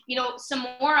some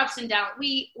more ups and downs.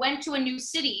 We went to a new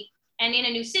city, and in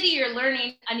a new city, you're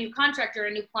learning a new contractor,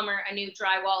 a new plumber, a new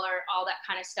drywaller, all that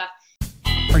kind of stuff.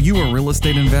 Are you a real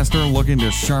estate investor looking to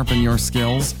sharpen your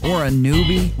skills, or a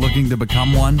newbie looking to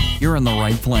become one? You're in the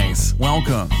right place.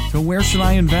 Welcome to Where Should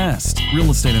I Invest?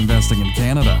 Real estate investing in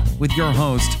Canada with your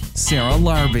host, Sarah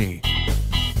Larbi.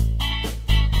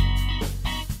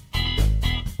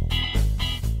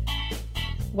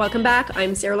 Welcome back.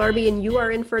 I'm Sarah Larbi, and you are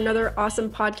in for another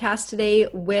awesome podcast today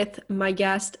with my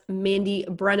guest, Mandy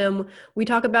Brenham. We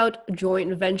talk about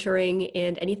joint venturing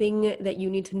and anything that you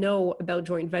need to know about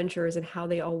joint ventures and how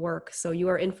they all work. So you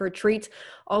are in for a treat.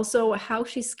 Also, how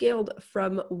she scaled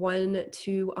from 1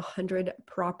 to 100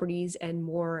 properties and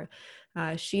more.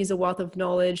 She's a wealth of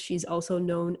knowledge. She's also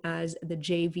known as the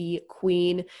JV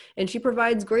Queen, and she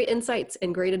provides great insights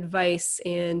and great advice.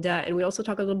 And we also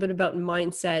talk a little bit about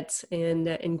mindset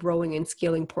and growing and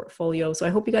scaling portfolio. So I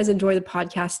hope you guys enjoy the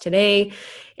podcast today,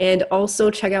 and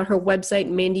also check out her website,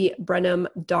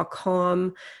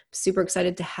 mandybrenham.com. Super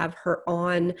excited to have her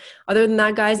on. Other than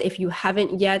that, guys, if you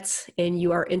haven't yet and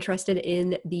you are interested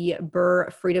in the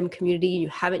BRRRR Freedom Community, you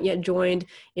haven't yet joined,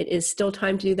 it is still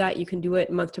time to do that. You can do it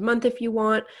month to month if you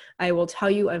want. I will tell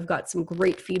you, I've got some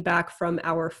great feedback from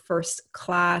our first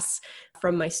class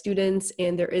from my students,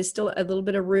 and there is still a little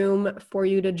bit of room for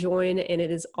you to join, and it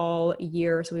is all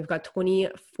year. So we've got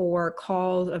 24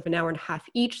 calls of an hour and a half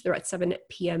each. They're at 7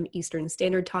 p.m. Eastern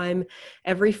Standard Time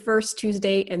every first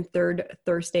Tuesday and third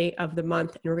Thursday of the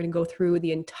month. And we're going to go through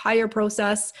the entire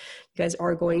process. You guys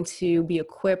are going to be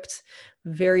equipped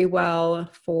very well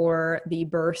for the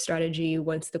BRRRR strategy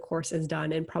once the course is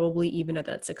done, and probably even at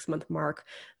that 6-month mark.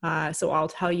 So I'll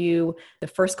tell you, the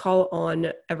first call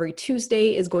on every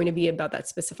Tuesday is going to be about that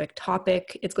specific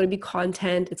topic. It's going to be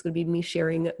content. It's going to be me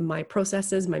sharing my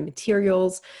processes, my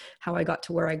materials, how I got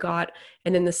to where I got.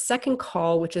 And then the second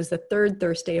call, which is the third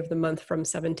Thursday of the month from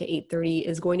 7 to 8:30,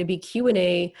 is going to be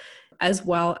Q&A, as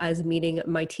well as meeting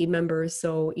my team members.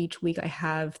 So each week I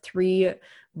have 3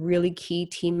 really key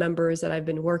team members that I've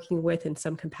been working with in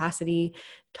some capacity,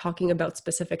 talking about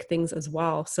specific things as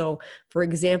well. So for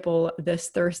example, this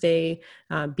Thursday,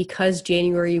 because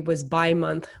January was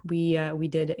bi-month, we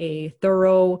did a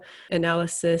thorough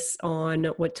analysis on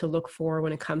what to look for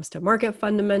when it comes to market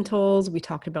fundamentals. We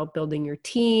talked about building your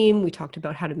team. We talked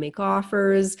about how to make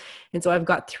offers. And so I've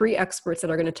got 3 experts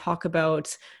that are going to talk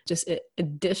about just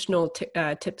additional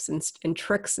tips and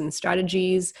tricks and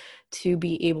strategies to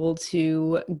be able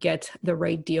to get the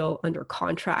right deal under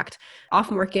contract,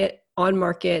 off market, on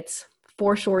market,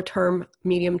 for short term,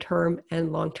 medium term,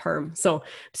 and long term. So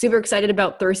super excited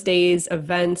about Thursday's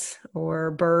event,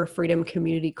 or BRRRR Freedom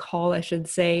Community Call, I should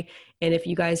say. And if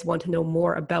you guys want to know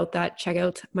more about that, check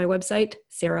out my website,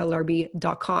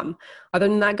 sarahlarbi.com. Other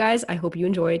than that, guys, I hope you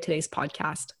enjoyed today's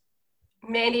podcast.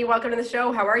 Mandy, welcome to the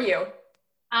show. How are you?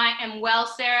 I am well,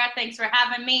 Sarah. Thanks for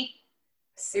having me.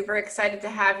 Super excited to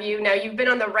have you. Now, you've been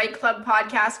on the Right Club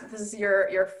podcast, but this is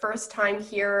your first time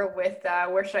here with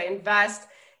Where Should I Invest?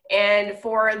 And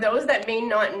for those that may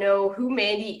not know who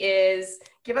Mandy is,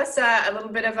 give us a little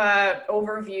bit of an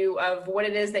overview of what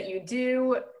it is that you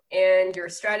do and your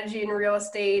strategy in real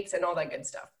estate and all that good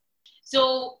stuff.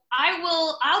 So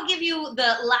I'll give you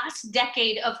the last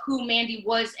decade of who Mandy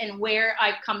was and where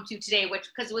I've come to today,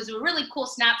 because it was a really cool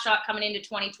snapshot coming into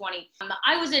 2020.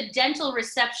 I was a dental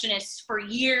receptionist for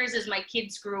years as my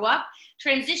kids grew up,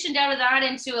 transitioned out of that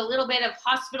into a little bit of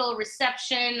hospital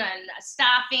reception and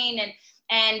staffing,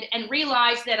 and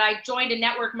realized that I joined a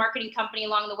network marketing company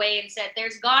along the way and said,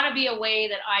 there's got to be a way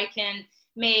that I can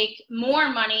make more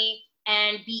money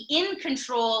and be in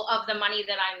control of the money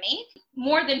that I make,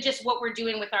 more than just what we're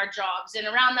doing with our jobs. And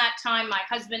around that time, my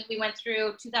husband, we went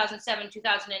through 2007,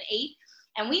 2008,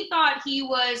 and we thought he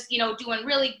was, doing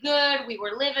really good. We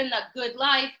were living a good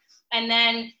life. And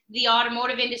then the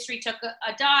automotive industry took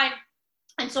a dive,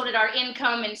 and so did our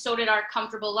income, and so did our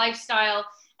comfortable lifestyle.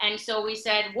 And so we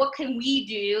said, what can we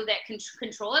do that can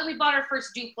control it? We bought our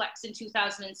first duplex in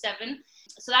 2007.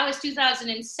 So that was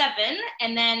 2007.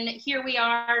 And then here we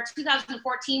are,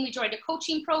 2014, we joined a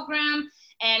coaching program,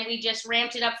 and we just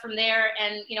ramped it up from there.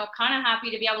 And, kind of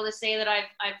happy to be able to say that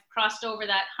I've crossed over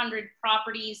that 100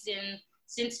 properties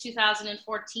since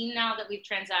 2014 now that we've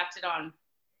transacted on.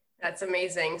 That's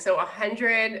amazing. So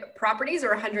 100 properties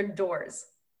or 100 doors?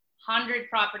 100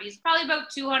 properties, probably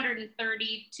about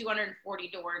 230, 240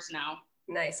 doors now.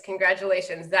 Nice.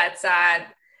 Congratulations. That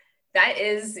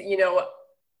is,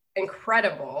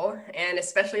 incredible. And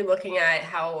especially looking at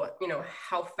how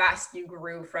fast you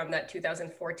grew from that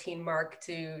 2014 mark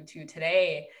to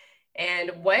today.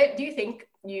 And what do you think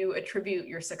you attribute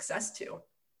your success to?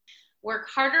 work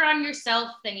harder on yourself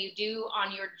than you do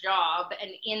on your job.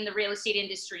 And in the real estate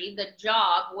industry, the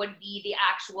job would be the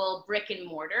actual brick and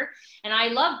mortar. And I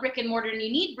love brick and mortar, and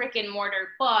you need brick and mortar,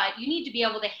 but you need to be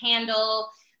able to handle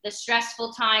the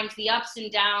stressful times, the ups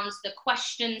and downs, the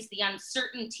questions, the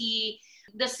uncertainty,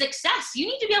 the success. You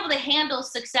need to be able to handle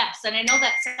success. And I know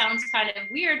that sounds kind of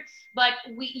weird, but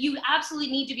you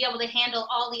absolutely need to be able to handle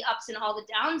all the ups and all the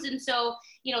downs. And so,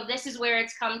 this is where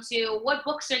it's come to, what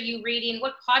books are you reading?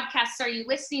 What podcasts are you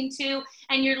listening to?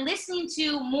 And you're listening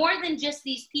to more than just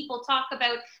these people talk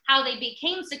about how they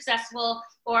became successful,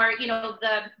 or,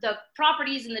 the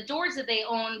properties and the doors that they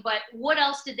own, but what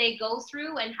else did they go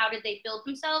through and how did they build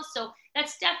themselves? So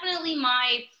that's definitely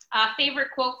my favorite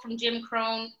quote from Jim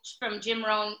Rohn: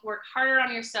 work harder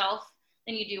on yourself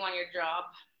than you do on your job.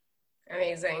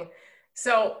 Amazing.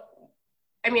 So,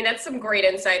 that's some great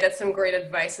insight. That's some great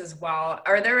advice as well.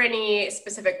 Are there any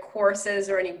specific courses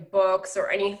or any books or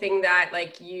anything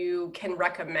that you can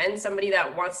recommend somebody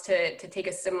that wants to take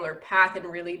a similar path and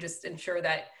really just ensure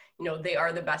that, they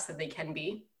are the best that they can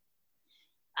be?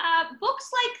 Books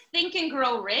like Think and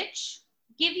Grow Rich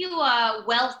give you a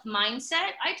wealth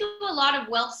mindset. I do a lot of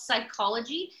wealth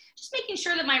psychology, just making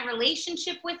sure that my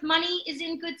relationship with money is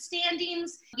in good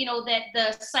standings, that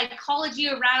the psychology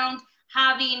around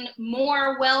having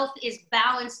more wealth is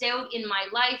balanced out in my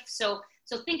life. So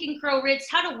Think and Grow Rich,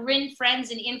 how to win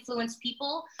friends and influence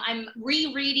people. I'm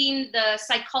rereading The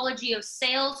Psychology of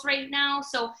Sales right now.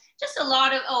 So just a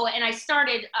lot of, and I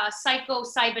started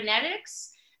Psycho-Cybernetics.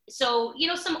 So,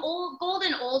 some old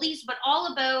golden oldies, but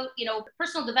all about,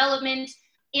 personal development,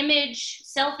 image,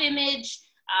 self-image.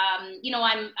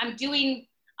 I'm doing,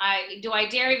 do I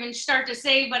dare even start to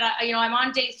say, but I'm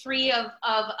on day 3 of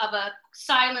a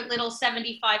silent little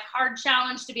 75 hard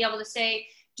challenge to be able to say,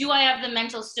 do I have the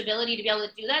mental stability to be able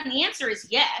to do that? And the answer is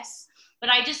yes. But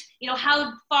I just,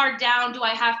 how far down do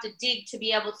I have to dig to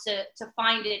be able to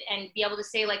find it and be able to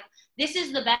say, this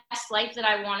is the best life that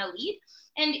I want to lead?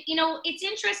 And, it's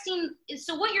interesting.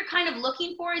 So what you're kind of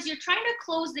looking for is you're trying to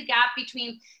close the gap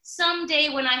between someday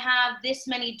when I have this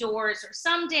many doors, or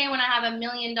someday when I have $1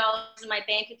 million in my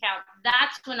bank account,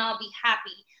 that's when I'll be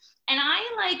happy. And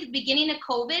I, beginning of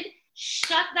COVID,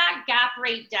 shut that gap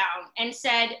right down and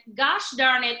said, gosh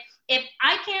darn it, if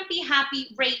I can't be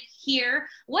happy right here,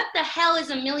 what the hell is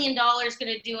 $1 million going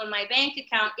to do in my bank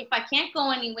account if I can't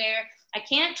go anywhere, I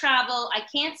can't travel, I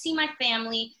can't see my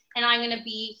family, and I'm going to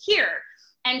be here?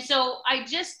 And so I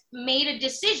just made a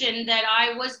decision that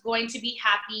I was going to be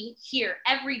happy here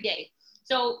every day.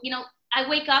 So, I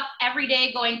wake up every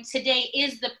day going, today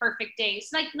is the perfect day.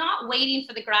 It's not waiting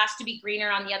for the grass to be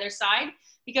greener on the other side,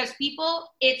 because people,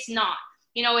 it's not.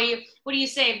 What do you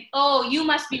say? Oh, you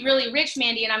must be really rich,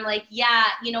 Mandy. And I'm like, yeah,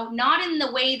 not in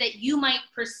the way that you might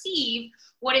perceive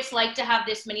what it's like to have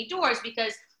this many doors,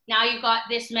 because now you've got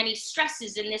this many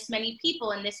stresses and this many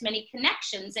people and this many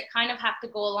connections that kind of have to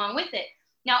go along with it.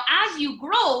 Now, as you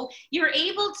grow, you're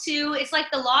able to, it's like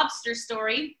the lobster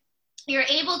story. You're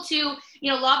able to,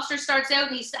 lobster starts out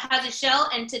and he has a shell,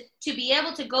 and to be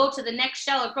able to go to the next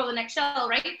shell or grow the next shell,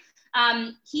 right?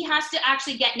 He has to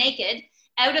actually get naked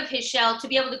out of his shell to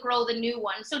be able to grow the new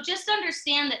one. So just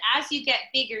understand that as you get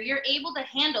bigger, you're able to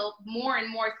handle more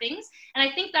and more things. And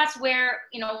I think that's where,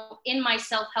 in my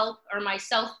self-help or my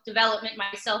self-development,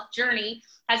 my self-journey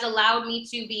has allowed me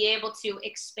to be able to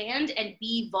expand and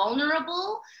be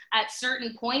vulnerable at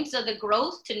certain points of the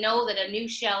growth to know that a new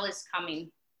shell is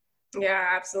coming. Yeah,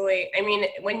 absolutely.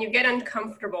 When you get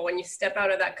uncomfortable, when you step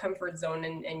out of that comfort zone,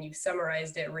 and you've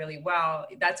summarized it really well,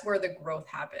 that's where the growth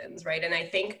happens, right? And I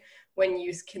think when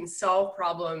you can solve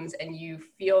problems and you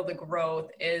feel the growth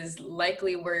is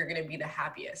likely where you're going to be the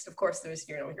happiest. Of course, there's,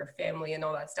 your family and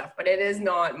all that stuff, but it is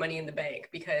not money in the bank,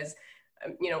 because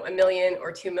 $1 million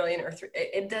or 2 million or 3,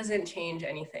 it doesn't change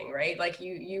anything, right?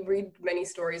 You read many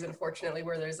stories, unfortunately,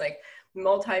 where there's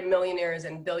multi-millionaires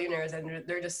and billionaires, and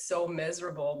they're just so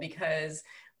miserable because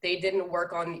they didn't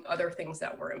work on the other things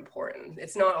that were important.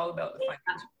 It's not all about the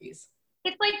financial piece.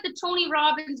 It's like the Tony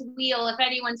Robbins wheel, if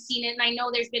anyone's seen it. And I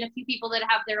know there's been a few people that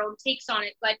have their own takes on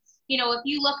it, but if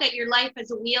you look at your life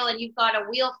as a wheel, and you've got a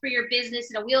wheel for your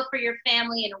business and a wheel for your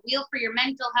family and a wheel for your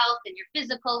mental health and your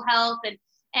physical health,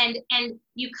 and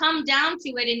you come down to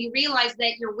it and you realize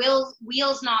that your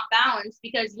wheel's not balanced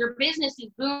because your business is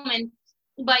booming,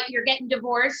 but you're getting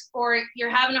divorced, or you're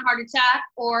having a heart attack,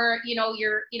 or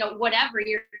you're whatever,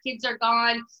 your kids are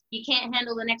gone, you can't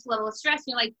handle the next level of stress.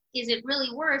 You're like, is it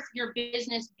really worth your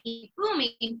business being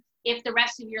booming if the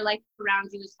rest of your life around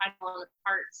you is kind of falling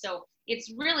apart? So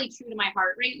it's really true to my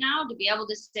heart right now to be able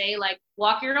to say,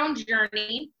 walk your own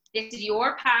journey. This is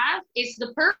your path. It's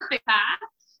the perfect path.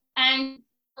 And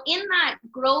in that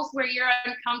growth where you're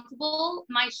uncomfortable,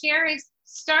 my share is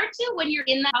start to, when you're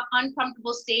in that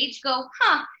uncomfortable stage, go,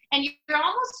 and you're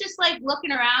almost just like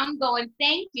looking around going,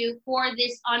 thank you for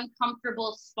this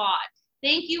uncomfortable spot.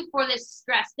 Thank you for this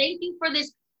stress. Thank you for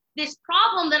this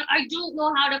problem that I don't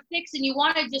know how to fix, and you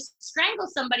want to just strangle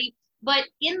somebody. But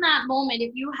in that moment,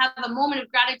 if you have a moment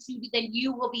of gratitude, then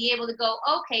you will be able to go,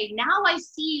 okay, now I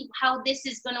see how this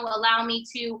is going to allow me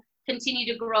to continue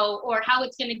to grow, or how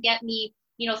it's going to get me,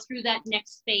 through that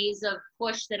next phase of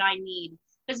push that I need.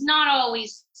 It's not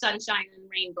always sunshine and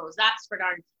rainbows, that's for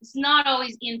darn. It's not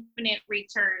always infinite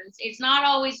returns. It's not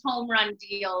always home run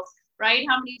deals, right?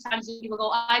 How many times do people go,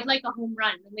 I'd like a home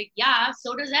run? I'm like, yeah,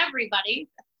 so does everybody.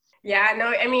 Yeah,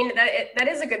 no, I mean, that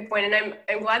is a good point. And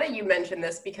I'm glad that you mentioned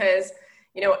this because,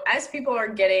 as people are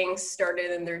getting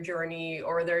started in their journey,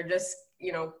 or they're just,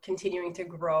 continuing to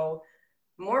grow,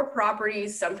 more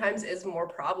properties sometimes is more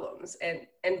problems.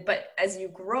 But as you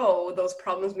grow, those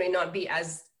problems may not be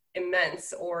as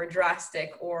immense or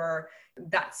drastic or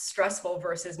that stressful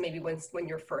versus maybe when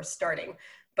you're first starting.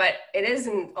 But it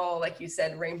isn't all, like you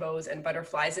said, rainbows and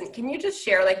butterflies. And can you just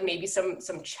share like maybe some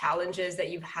challenges that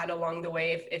you've had along the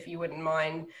way, if you wouldn't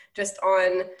mind, just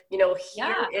on,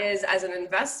 here is, as an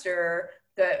investor,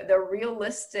 the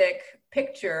realistic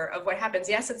picture of what happens.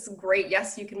 Yes, it's great.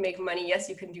 Yes, you can make money. Yes,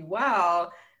 you can do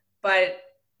well, but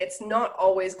it's not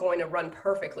always going to run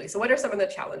perfectly. So what are some of the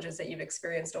challenges that you've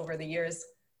experienced over the years?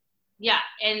 Yeah,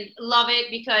 and love it,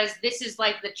 because this is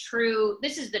like the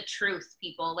truth,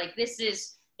 people. Like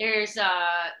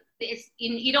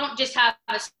you don't just have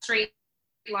a straight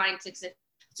line success.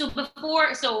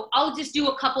 So I'll just do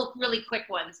a couple really quick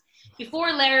ones.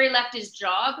 Before Larry left his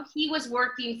job, he was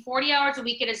working 40 hours a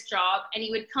week at his job, and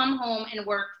he would come home and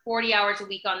work 40 hours a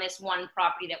week on this one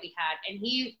property that we had. And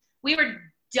we were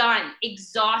done,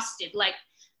 exhausted, like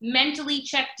mentally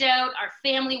checked out. Our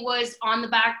family was on the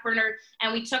back burner,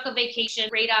 and we took a vacation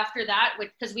right after that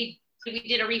because we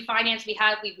did a refinance.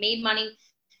 We've made money,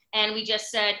 and we just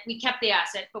said, we kept the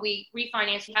asset, but we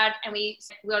refinanced, and we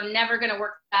said, we're never going to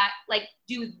work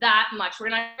do that much. We're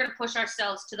not going to push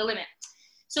ourselves to the limit.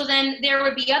 So then there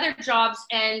would be other jobs,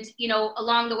 and,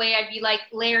 along the way, I'd be like,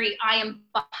 Larry, I am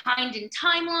behind in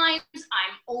timelines.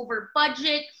 I'm over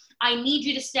budget. I need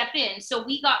you to step in. So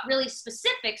we got really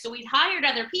specific. So we'd hired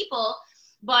other people,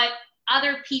 but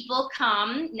other people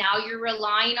come. Now you're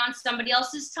relying on somebody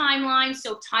else's timeline.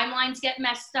 So timelines get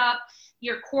messed up.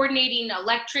 You're coordinating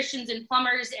electricians and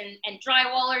plumbers and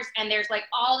drywallers, and there's like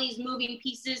all these moving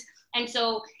pieces. And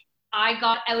so I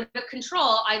got out of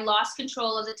control. I lost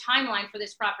control of the timeline for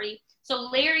this property. So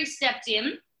Larry stepped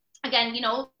in. Again,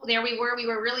 there we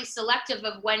were really selective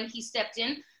of when he stepped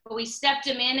in, but we stepped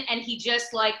him in, and he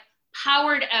just like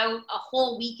powered out a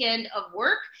whole weekend of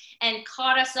work and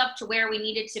caught us up to where we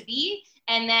needed to be.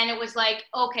 And then it was like,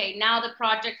 okay, now the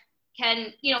project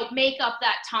can, make up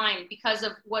that time because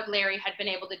of what Larry had been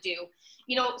able to do.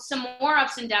 Some more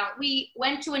ups and downs. We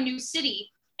went to a new city,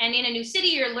 and in a new city,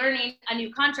 you're learning a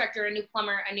new contractor, a new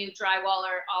plumber, a new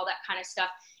drywaller, all that kind of stuff.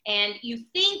 And you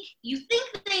think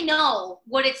they know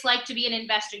what it's like to be an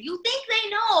investor. You think they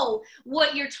know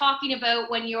what you're talking about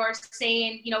when you're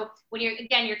saying, when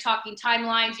you're talking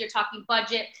timelines, you're talking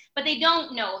budget, but they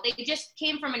don't know. They just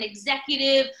came from an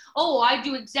executive. Oh, I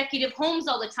do executive homes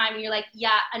all the time. And you're like,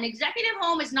 yeah, an executive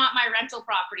home is not my rental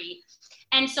property.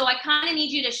 And so I kind of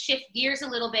need you to shift gears a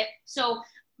little bit. So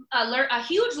a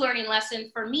huge learning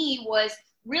lesson for me was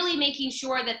really making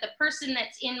sure that the person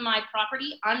that's in my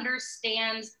property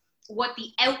understands what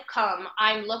the outcome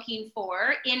I'm looking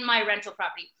for in my rental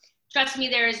property. Trust me,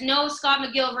 there is no Scott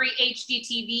McGillivray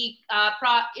HGTV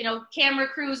camera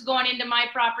crews going into my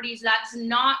properties. That's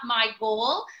not my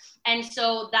goal. And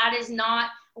so that is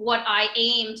not what I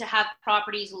aim to have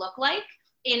properties look like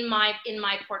in my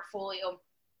portfolio.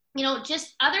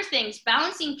 Just other things,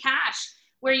 balancing cash,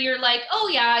 where you're like, oh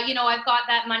yeah, I've got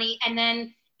that money, and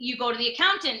then you go to the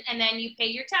accountant, and then you pay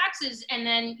your taxes, and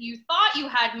then you thought you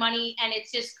had money, and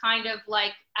it's just kind of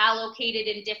like allocated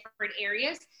in different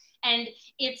areas. And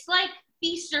it's like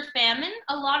feast or famine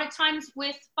a lot of times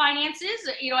with finances.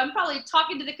 I'm probably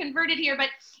talking to the converted here, but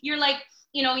you're like,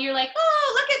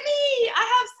 oh, look at me,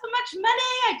 I have so much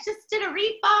money, I just did a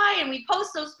refi, and we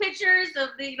post those pictures of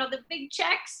the big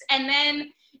checks, and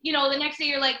then the next day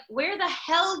you're like, where the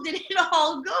hell did it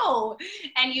all go?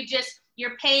 And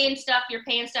you're paying stuff.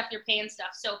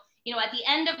 So, at the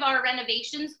end of our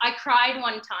renovations, I cried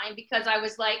one time because I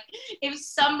was like, if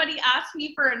somebody asked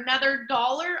me for another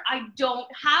dollar, I don't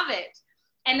have it.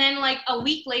 And then like a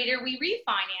week later, we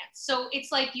refinance. So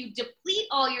it's like you deplete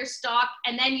all your stock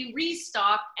and then you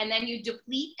restock and then you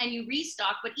deplete and you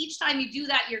restock. But each time you do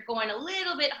that, you're going a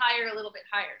little bit higher, a little bit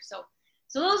higher. So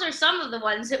those are some of the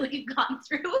ones that we've gone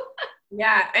through.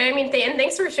 Yeah. I mean, and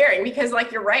thanks for sharing, because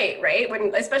like, you're right?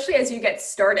 When, especially as you get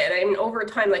started, and over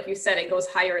time, like you said, it goes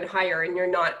higher and higher and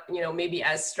you're not, maybe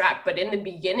as strapped, but in the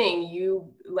beginning,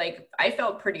 I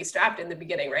felt pretty strapped in the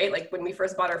beginning, right? Like when we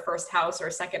first bought our first house or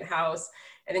second house,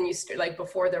 and then like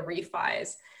before the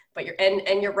refis, but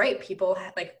you're right. People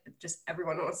like, just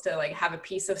everyone wants to like have a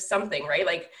piece of something, right?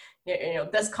 Like,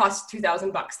 this costs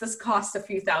 $2,000. This costs a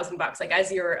few $1,000. Like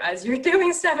as you're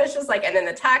doing stuff, it's just like, and then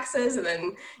the taxes, and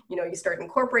then, you start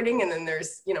incorporating, and then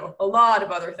there's, a lot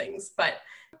of other things, but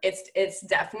it's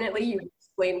definitely, you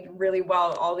explained really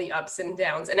well, all the ups and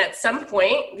downs. And at some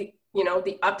point,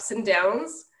 the ups and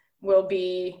downs will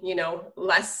be,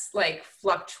 less like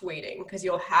fluctuating, because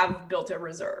you'll have built a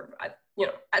reserve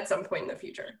at some point in the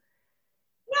future.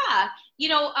 Yeah.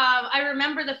 I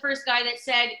remember the first guy that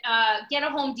said, get a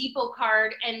Home Depot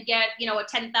card and get, a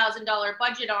 $10,000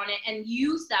 budget on it and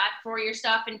use that for your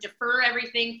stuff and defer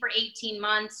everything for 18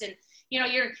 months. And,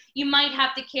 you might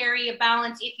have to carry a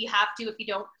balance if you have to, if you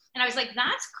don't. And I was like,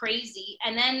 that's crazy.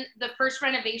 And then the first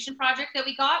renovation project that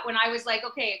we got, when I was like,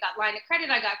 okay, I got line of credit,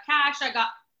 I got cash,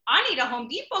 I need a Home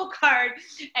Depot card.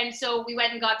 And so we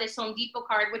went and got this Home Depot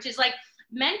card, which is like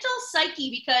mental psyche,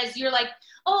 because you're like,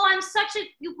 oh,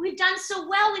 we've done so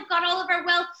well. We've got all of our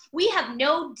wealth. We have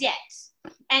no debt.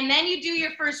 And then you do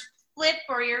your first flip,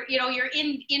 or you're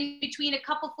in between a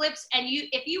couple flips. And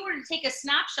if you were to take a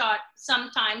snapshot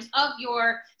sometimes of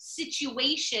your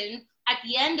situation at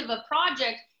the end of a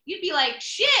project, you'd be like,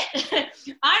 shit,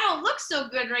 I don't look so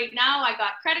good right now. I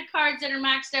got credit cards that are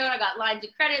maxed out. I got lines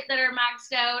of credit that are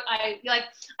maxed out.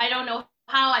 I don't know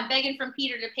how. I'm begging from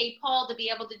Peter to pay Paul to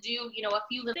be able to do, a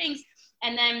few little things.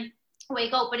 And then away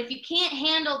go. But if you can't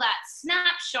handle that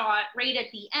snapshot right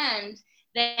at the end,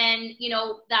 then,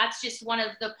 that's just one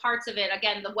of the parts of it.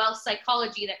 Again, the wealth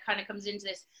psychology that kind of comes into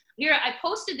this. Here, I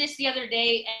posted this the other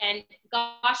day, and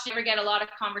gosh, never get a lot of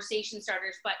conversation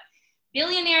starters, but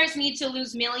billionaires need to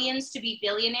lose millions to be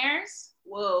billionaires.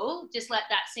 Whoa, just let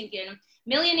that sink in.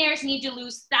 Millionaires need to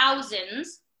lose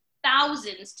thousands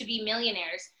to be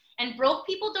millionaires. And broke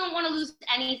people don't want to lose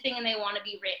anything, and they want to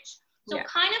be rich. So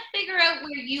kind of figure out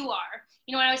where you are.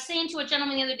 I was saying to a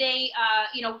gentleman the other day,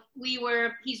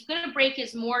 he's going to break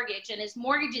his mortgage, and his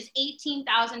mortgage is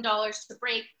 $18,000 to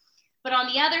break. But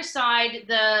on the other side,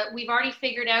 we've already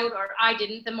figured out, or I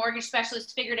didn't, the mortgage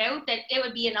specialist figured out that it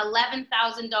would be an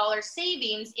 $11,000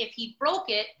 savings if he broke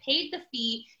it, paid the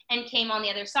fee, and came on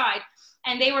the other side.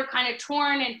 And they were kind of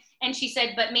torn. And she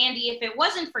said, but Mandy, if it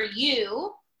wasn't for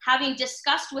you having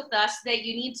discussed with us that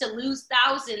you need to lose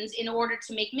thousands in order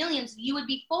to make millions, you would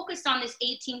be focused on this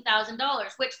 $18,000,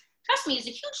 which, trust me, is a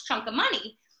huge chunk of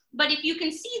money. But if you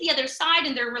can see the other side,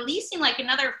 and they're releasing like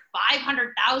another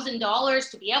 $500,000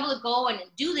 to be able to go and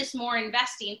do this more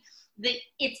investing,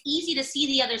 it's easy to see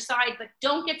the other side. But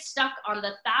don't get stuck on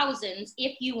the thousands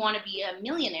if you want to be a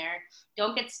millionaire.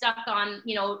 Don't get stuck on,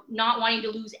 not wanting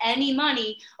to lose any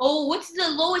money. Oh, what's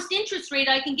the lowest interest rate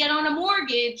I can get on a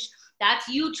mortgage? That's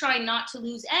you trying not to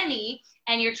lose any,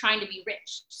 and you're trying to be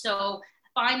rich. So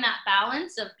find that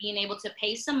balance of being able to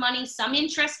pay some money, some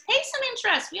interest, pay some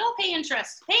interest. We all pay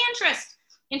interest. Pay interest.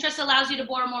 Interest allows you to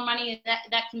borrow more money, and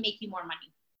that can make you more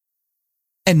money.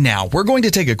 And now we're going to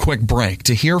take a quick break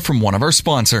to hear from one of our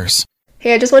sponsors.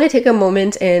 Hey, I just want to take a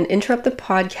moment and interrupt the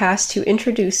podcast to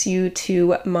introduce you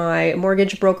to my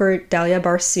mortgage broker, Dalia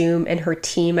Barsoom, and her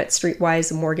team at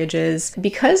Streetwise Mortgages.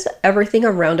 Because everything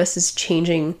around us is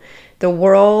changing, the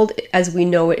world as we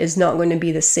know it is not going to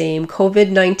be the same.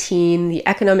 COVID-19, the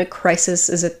economic crisis,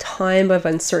 is a time of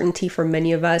uncertainty for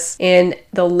many of us, and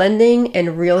the lending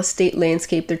and real estate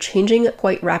landscape, they're changing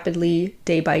quite rapidly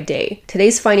day by day.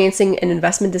 Today's financing and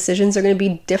investment decisions are going to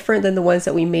be different than the ones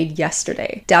that we made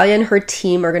yesterday. Dalia and her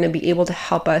team are going to be able to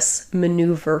help us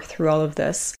maneuver through all of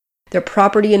this. They're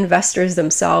property investors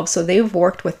themselves, so they've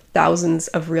worked with thousands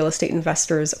of real estate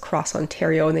investors across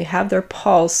Ontario, and they have their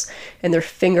pulse and their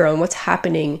finger on what's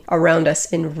happening around us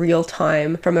in real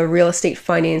time from a real estate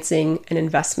financing and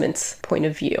investments point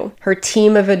of view. Her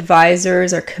team of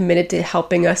advisors are committed to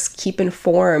helping us keep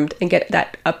informed and get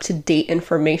that up-to-date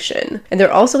information. And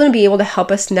they're also going to be able to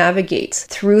help us navigate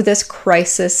through this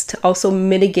crisis to also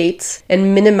mitigate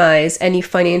and minimize any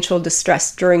financial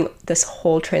distress during this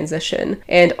whole transition,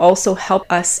 and also also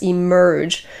help us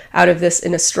emerge out of this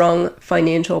in a strong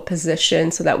financial position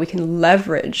so that we can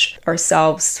leverage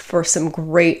ourselves for some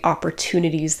great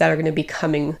opportunities that are going to be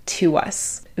coming to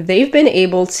us. They've been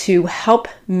able to help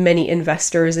many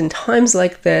investors in times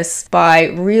like this by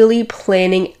really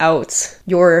planning out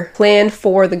your plan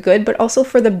for the good, but also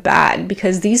for the bad,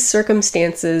 because these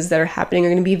circumstances that are happening are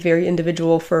going to be very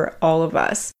individual for all of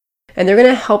us. And they're going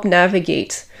to help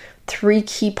navigate 3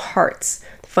 key parts: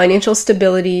 financial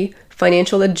stability,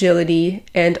 financial agility,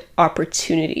 and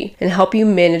opportunity, and help you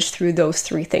manage through those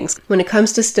 3 things. When it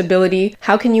comes to stability,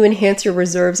 how can you enhance your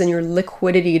reserves and your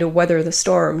liquidity to weather the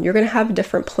storm? You're going to have a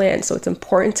different plan, so it's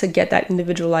important to get that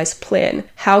individualized plan.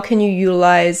 How can you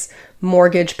utilize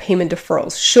mortgage payment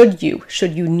deferrals? Should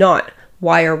you not?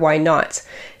 Why or why not?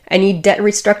 Any debt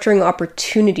restructuring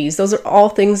opportunities. Those are all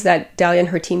things that Dahlia and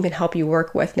her team can help you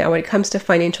work with. Now, when it comes to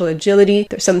financial agility,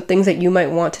 there's some things that you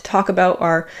might want to talk about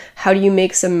are how do you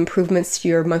make some improvements to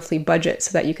your monthly budget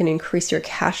so that you can increase your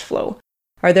cash flow?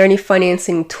 Are there any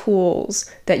financing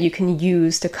tools that you can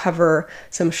use to cover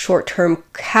some short-term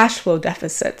cash flow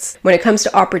deficits? When it comes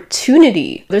to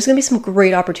opportunity, there's going to be some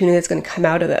great opportunity that's going to come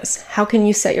out of this. How can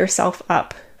you set yourself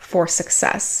up for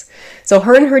success? So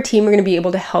her and her team are going to be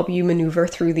able to help you maneuver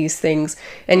through these things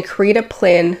and create a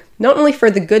plan, not only for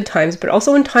the good times, but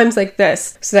also in times like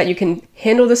this, so that you can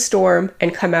handle the storm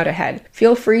and come out ahead.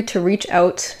 Feel free to reach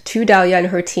out to Dahlia and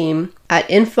her team at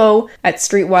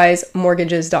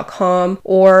info@streetwisemortgages.com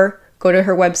or go to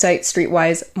her website,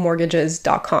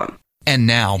 streetwisemortgages.com. And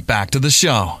now back to the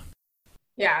show.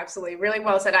 Yeah, absolutely. Really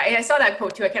well said. I saw that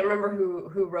quote too. I can't remember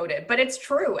who wrote it, but it's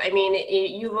true. I mean,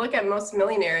 you look at most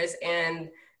millionaires and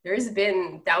there's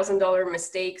been $1,000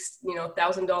 mistakes,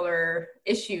 $1,000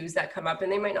 issues that come up,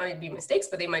 and they might not even be mistakes,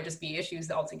 but they might just be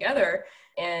issues altogether.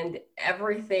 And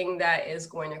everything that is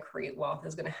going to create wealth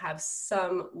is going to have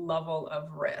some level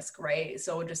of risk, right?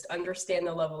 So just understand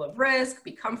the level of risk,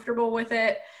 be comfortable with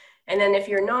it. And then if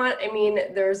you're not, I mean,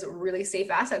 there's really safe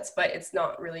assets, but it's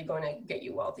not really going to get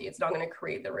you wealthy. It's not going to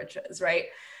create the riches, right?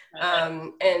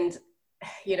 And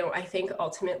I think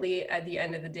ultimately at the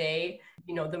end of the day,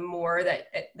 the more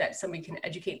that somebody can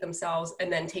educate themselves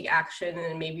and then take action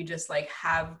and maybe just like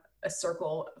have a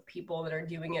circle of people that are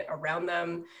doing it around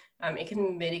them, it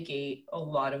can mitigate a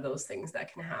lot of those things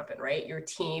that can happen, right? Your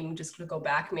team, just to go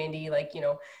back, Mandy,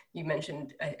 you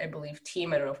mentioned, I believe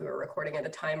team, I don't know if we were recording at the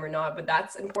time or not, but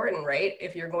that's important, right?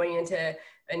 If you're going into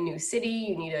a new city,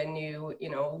 you need a new,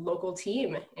 local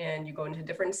team, and you go into a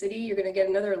different city, you're going to get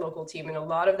another local team. And a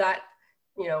lot of that,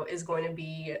 is going to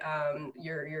be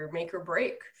your make or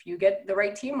break. If you get the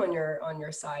right team on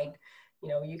your side,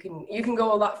 you can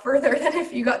go a lot further than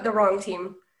if you got the wrong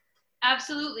team.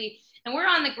 Absolutely. And we're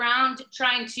on the ground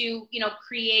trying to,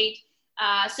 create.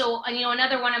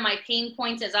 Another one of my pain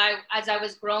points as I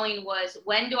was growing was,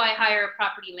 when do I hire a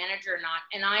property manager or not?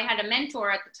 And I had a mentor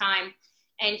at the time,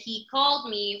 and he called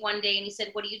me one day and he said,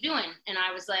 "What are you doing?" And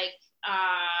I was like,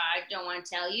 "I don't want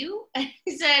to tell you." And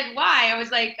he said, "Why?" I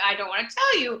was like, "I don't want to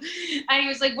tell you." And he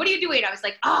was like, "What are you doing?" I was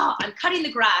like, "Oh, I'm cutting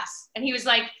the grass." And he was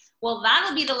like, "Well,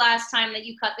 that'll be the last time that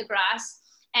you cut the grass."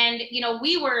 And,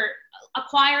 we were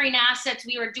acquiring assets.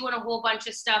 We were doing a whole bunch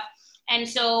of stuff. And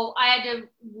so I had to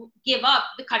give up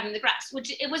the cutting the grass,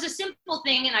 which it was a simple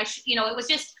thing. And it was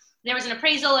just, there was an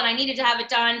appraisal and I needed to have it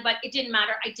done, but it didn't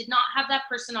matter. I did not have that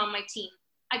person on my team.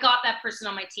 I got that person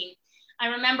on my team. I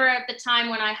remember at the time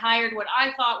when I hired what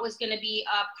I thought was going to be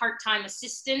a part-time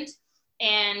assistant,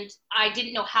 and I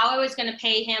didn't know how I was going to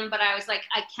pay him, but I was like,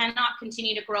 I cannot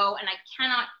continue to grow, and I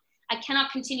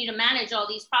cannot continue to manage all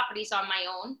these properties on my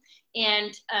own.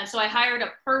 And so I hired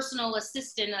a personal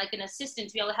assistant, like an assistant,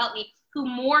 to be able to help me, who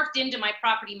morphed into my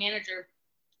property manager.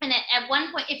 And at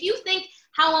one point, if you think,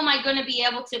 how am I going to be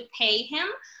able to pay him?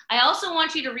 I also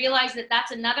want you to realize that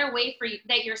that's another way for you,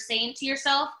 that you're saying to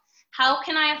yourself, how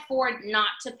can I afford not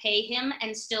to pay him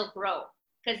and still grow?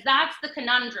 Because that's the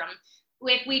conundrum.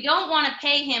 If we don't want to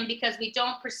pay him because we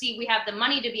don't perceive we have the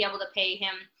money to be able to pay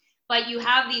him, but you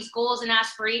have these goals and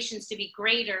aspirations to be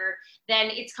greater, then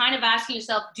it's kind of asking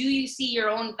yourself, do you see your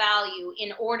own value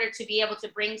in order to be able to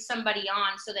bring somebody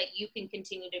on so that you can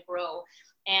continue to grow?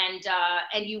 And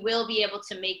you will be able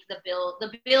to make the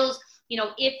bills,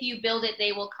 if you build it,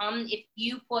 they will come. If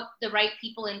you put the right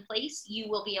people in place, you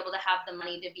will be able to have the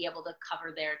money to be able to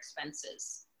cover their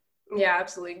expenses. Yeah,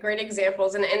 absolutely. Great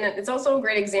examples. And it's also a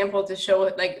great example to show,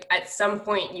 like, at some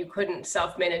point you couldn't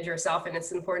self-manage yourself, and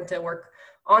it's important to work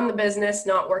on the business,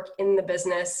 not work in the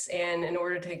business, and in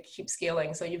order to keep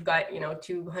scaling. So you've got,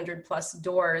 200 plus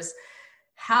doors.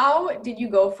 How did you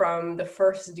go from the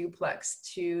first duplex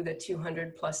to the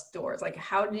 200 plus doors? Like,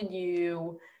 how did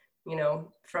you,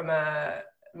 from a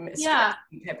Yeah.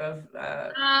 type of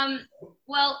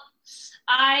Well,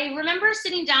 I remember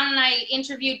sitting down and I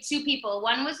interviewed two people.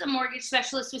 One was a mortgage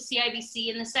specialist with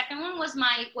CIBC, and the second one was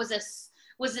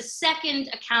a second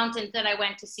accountant that I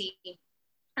went to see.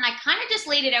 And I kind of just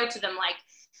laid it out to them like,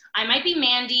 I might be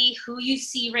Mandy, who you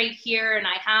see right here, and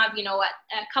I have,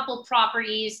 a couple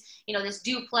properties, this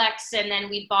duplex, and then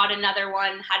we bought another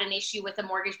one, had an issue with a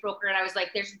mortgage broker, and I was like,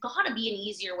 there's got to be an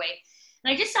easier way.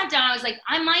 And I just sat down, I was like,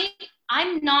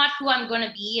 I'm not who I'm going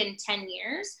to be in 10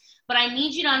 years, but I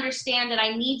need you to understand that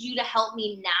I need you to help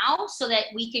me now so that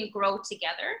we can grow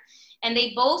together. And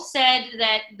they both said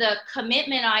that the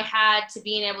commitment I had to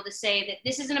being able to say that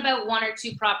this isn't about one or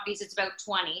two properties, it's about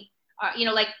 20.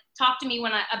 Talk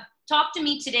to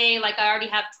me today like I already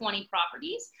have 20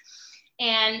 properties.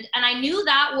 And I knew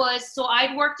that was, so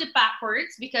I'd worked it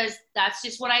backwards because that's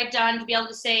just what I had done to be able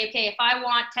to say, okay, if I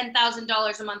want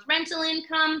 $10,000 a month rental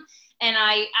income and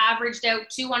I averaged out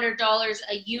 $200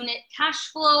 a unit cash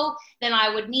flow, then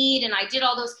I would need, and I did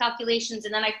all those calculations,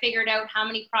 and then I figured out how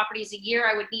many properties a year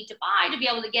I would need to buy to be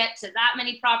able to get to that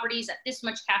many properties at this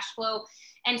much cash flow.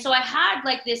 And so I had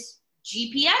like this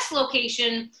GPS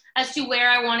location as to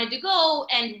where I wanted to go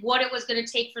and what it was going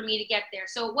to take for me to get there.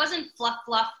 So it wasn't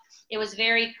fluff. It was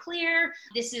very clear.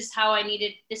 This is how I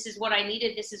needed. This is what I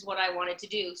needed. This is what I wanted to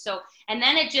do. So, and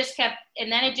then it just kept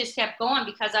going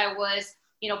because I was,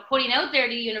 putting out there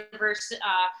to the universe.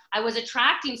 I was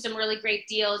attracting some really great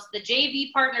deals. The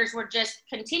JV partners were just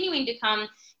continuing to come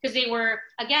because they were,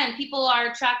 again, people are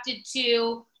attracted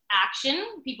to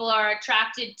action. People are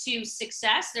attracted to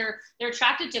success. They're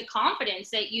attracted to confidence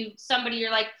that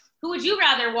you're like, who would you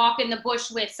rather walk in the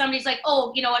bush with? Somebody's like,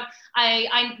 oh, you know what?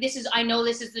 I know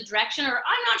this is the direction, or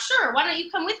I'm not sure. Why don't you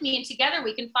come with me and together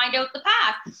we can find out the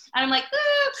path? And I'm like,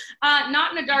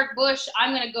 not in a dark bush.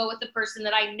 I'm going to go with the person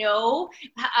that I know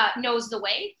knows the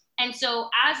way. And so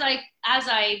as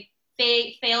I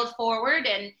failed forward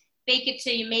and fake it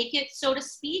till you make it, so to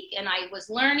speak, and I was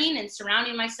learning and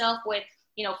surrounding myself with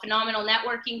phenomenal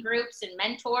networking groups and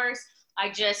mentors,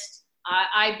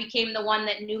 I became the one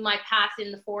that knew my path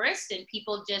in the forest, and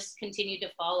people just continued to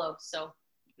follow. So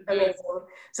amazing.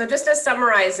 So just to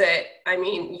summarize it, I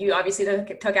mean, you obviously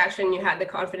took action, you had the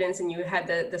confidence, and you had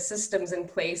the systems in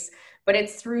place, but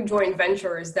it's through joint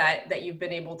ventures that you've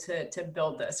been able to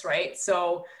build this, right?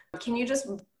 So can you just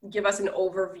give us an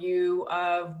overview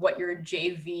of what your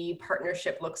JV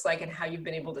partnership looks like and how you've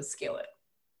been able to scale it?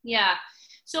 Yeah.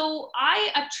 So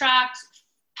I attract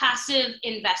passive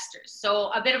investors. So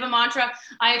a bit of a mantra,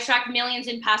 I attract millions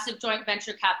in passive joint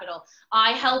venture capital.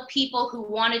 I help people who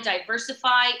want to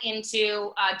diversify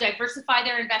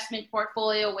their investment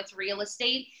portfolio with real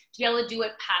estate to be able to do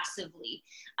it passively.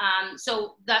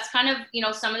 So that's kind of,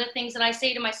 some of the things that I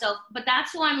say to myself, but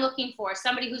that's who I'm looking for.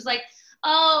 Somebody who's like,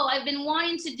 oh, I've been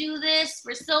wanting to do this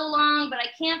for so long, but I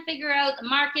can't figure out the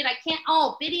market.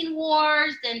 Bidding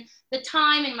wars and the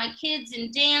time and my kids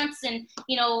and dance and,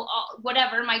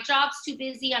 whatever. My job's too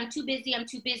busy. I'm too busy.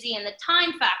 And the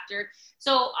time factor.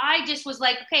 So I just was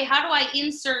like, okay, how do I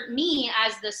insert me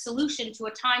as the solution to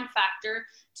a time factor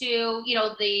to,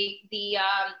 the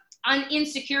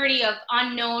insecurity of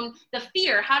unknown, the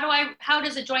fear. How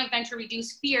does a joint venture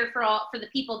reduce fear for the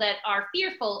people that are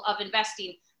fearful of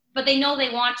investing, but they know they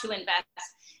want to invest?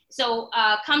 So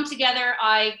come together.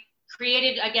 I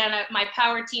created, again, my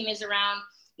power team is around,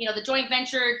 the joint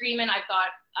venture agreement. I've got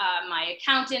my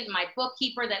accountant, my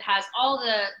bookkeeper that has all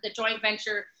the joint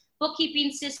venture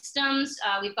bookkeeping systems.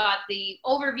 We've got the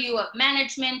overview of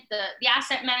management, the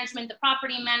asset management, the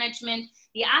property management,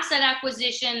 the asset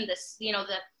acquisition,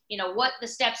 what the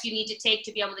steps you need to take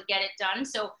to be able to get it done.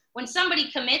 So when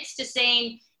somebody commits to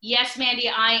saying, yes, Mandy,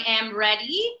 I am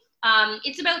ready,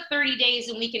 it's about 30 days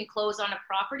and we can close on a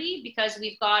property because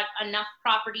we've got enough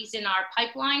properties in our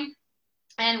pipeline.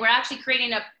 And we're actually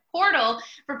creating a portal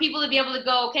for people to be able to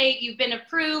go, okay, you've been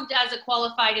approved as a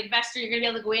qualified investor. You're going to be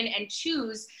able to go in and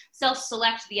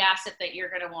self-select the asset that you're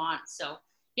going to want. So,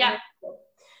 yeah.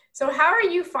 So how are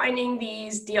you finding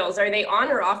these deals? Are they on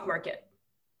or off market?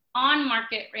 On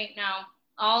market right now.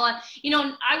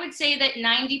 I would say that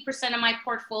 90% of my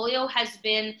portfolio has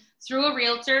been through a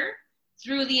realtor,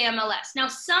 through the MLS. Now,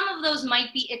 some of those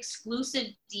might be exclusive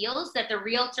deals that the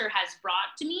realtor has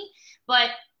brought to me,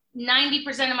 but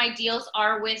 90% of my deals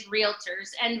are with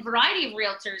realtors and variety of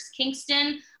realtors.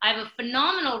 Kingston, I have a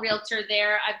phenomenal realtor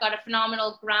there. I've got a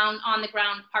phenomenal on the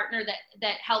ground partner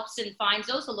that helps and finds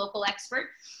those, a local expert.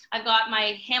 I've got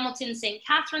my Hamilton St.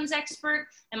 Catharines expert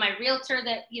and my realtor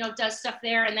that, does stuff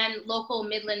there. And then local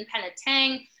Midland,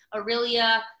 Penetang,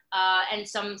 Aurelia, and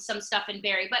some stuff in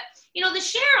Barrie. But, the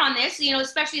share on this,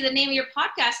 especially the name of your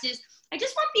podcast is, I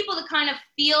just want people to kind of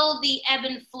feel the ebb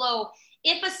and flow.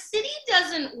 If a city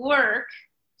doesn't work,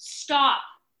 stop.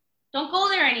 Don't go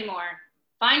there anymore.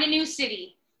 Find a new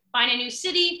city.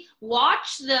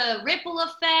 Watch the ripple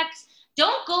effects.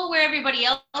 Don't go where everybody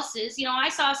else is. You know, I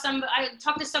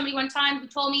talked to somebody one time who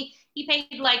told me he paid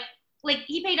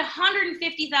he paid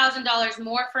 $150,000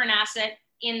 more for an asset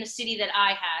in the city that I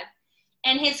had.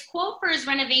 And his quote for his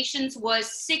renovations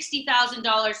was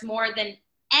 $60,000 more than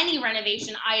any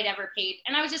renovation I had ever paid.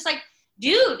 And I was just like,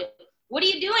 dude, what are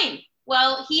you doing?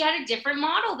 Well, he had a different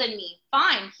model than me.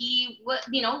 Fine. He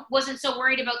wasn't so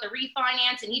worried about the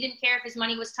refinance, and he didn't care if his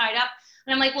money was tied up.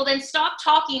 And I'm like, well, then stop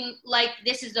talking like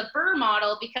this is a BRRRR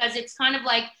model, because it's kind of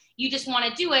like you just want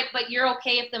to do it, but you're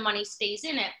okay if the money stays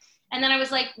in it. And then I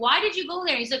was like, why did you go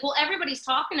there? And he's like, well, everybody's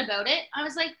talking about it. I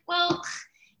was like, well,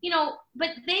 but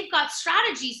they've got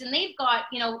strategies and they've got,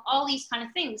 all these kind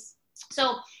of things.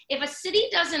 So if a city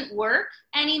doesn't work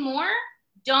anymore,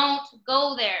 don't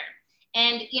go there.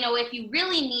 And, if you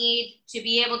really need to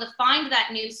be able to find that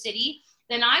new city,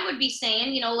 then I would be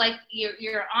saying, like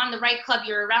you're on the right club,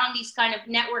 you're around these kind of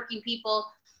networking people.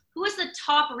 Who is the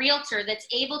top realtor that's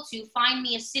able to find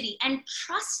me a city? And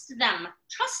trust them.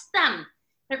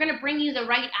 They're going to bring you the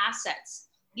right assets.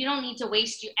 You don't need to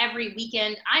waste every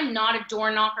weekend. I'm not a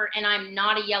door knocker, and I'm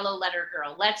not a yellow letter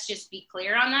girl. Let's just be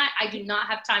clear on that. I do not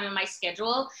have time in my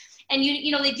schedule. And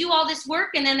they do all this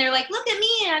work, and then they're like, look at me,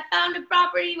 I found a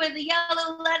property with a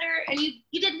yellow letter. And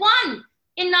you did one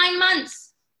in 9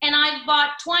 months. And I've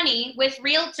bought 20 with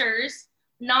realtors,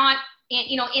 not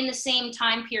in the same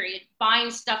time period, buying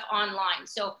stuff online.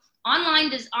 So online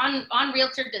on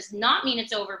Realtor does not mean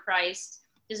it's overpriced,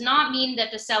 does not mean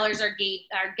that the sellers are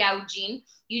gouging.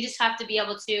 You just have to be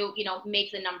able to,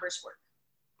 make the numbers work.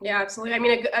 Yeah, absolutely. I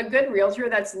mean, a good realtor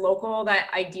that's local, that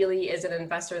ideally is an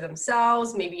investor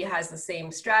themselves, maybe has the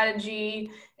same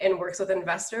strategy and works with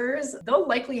investors, they'll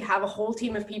likely have a whole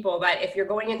team of people that if you're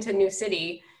going into a new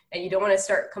city and you don't want to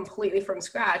start completely from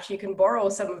scratch, you can borrow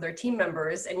some of their team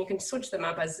members and you can switch them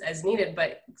up as needed,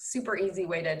 but super easy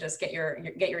way to just get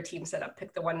your team set up,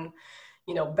 pick the one,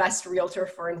 best realtor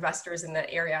for investors in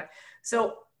that area.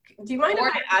 So do you mind if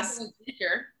I ask?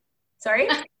 Sorry?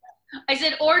 I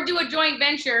said, or do a joint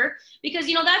venture, because,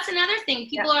 that's another thing.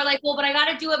 People are like, well, but I got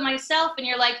to do it myself. And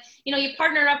you're like, you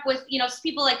partner up with,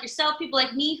 people like yourself, people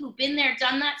like me who've been there,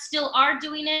 done that, still are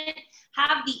doing it,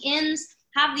 have the ins,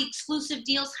 have the exclusive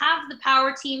deals, have the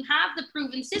power team, have the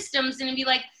proven systems, and be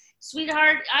like,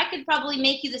 sweetheart, I could probably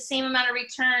make you the same amount of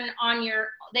return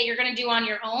that you're going to do on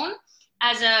your own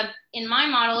as in my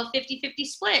model, a 50-50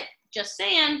 split. Just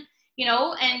saying.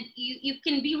 And you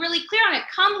can be really clear on it.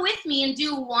 Come with me and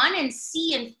do one and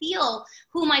see and feel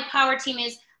who my power team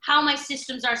is, how my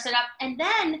systems are set up. And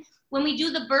then when we do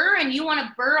the BRRRR and you want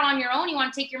to BRRRR on your own, you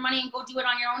want to take your money and go do it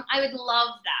on your own, I would love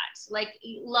that. Like,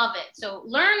 love it. So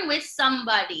learn with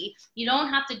somebody. You don't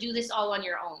have to do this all on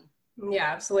your own. Yeah,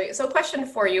 absolutely. So question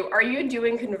for you, are you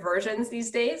doing conversions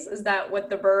these days? Is that what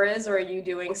the BRRRR is, or are you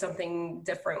doing something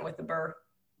different with the BRRRR?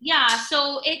 Yeah,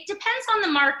 so it depends on the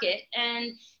market.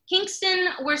 And Kingston,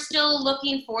 we're still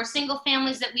looking for single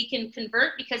families that we can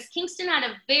convert, because Kingston had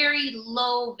a very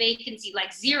low vacancy,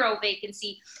 like zero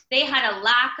vacancy. They had a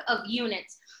lack of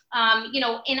units.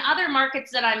 In other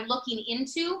markets that I'm looking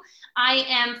into, I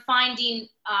am finding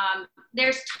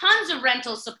there's tons of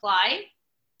rental supply,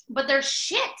 but they're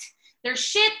shit.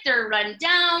 They're run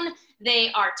down,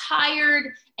 they are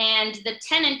tired, and the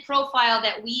tenant profile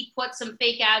that we put some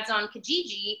fake ads on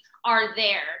Kijiji are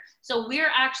there. So we're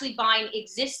actually buying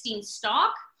existing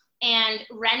stock and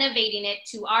renovating it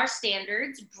to our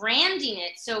standards, branding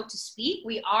it, so to speak.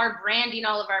 We are branding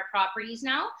all of our properties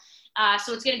now.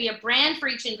 So it's going to be a brand for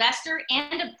each investor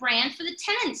and a brand for the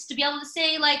tenants to be able to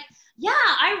say, like, yeah,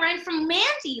 I rent from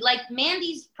Mandy. Like,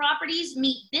 Mandy's properties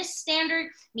meet this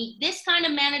standard, meet this kind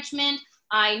of management.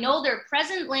 I know they're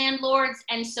present landlords.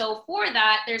 And so for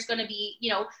that, there's going to be,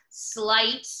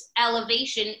 slight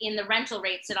elevation in the rental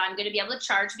rates that I'm going to be able to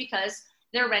charge because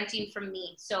they're renting from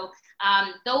me. So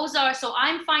so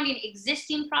I'm finding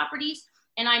existing properties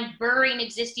and I'm BRRRing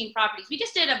existing properties. We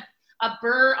just did a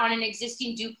BRRRR on an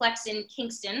existing duplex in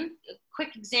Kingston. A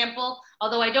quick example,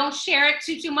 although I don't share it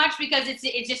too much because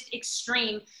it's just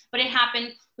extreme, but it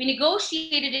happened. We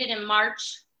negotiated it in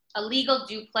March, a legal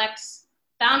duplex.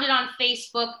 Found it on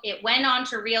Facebook. It went on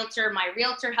to Realtor. My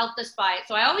Realtor helped us buy it.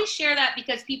 So I always share that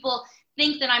because people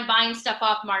think that I'm buying stuff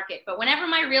off market. But whenever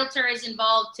my Realtor is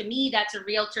involved, to me, that's a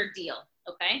Realtor deal.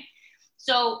 Okay.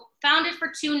 So found it for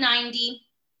 $290,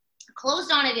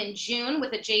 closed on it in June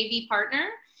with a JV partner.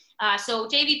 So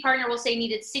JV partner will say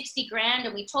needed 60 grand,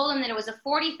 and we told him that it was a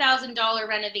 $40,000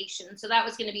 renovation. So that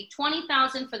was going to be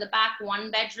 20,000 for the back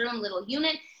 1-bedroom little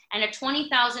unit and a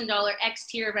 $20,000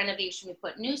 exterior renovation. We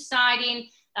put new siding,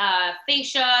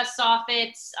 fascia,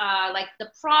 soffits, like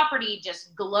the property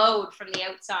just glowed from the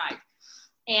outside.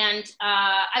 And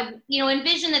I,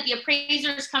 envisioned that the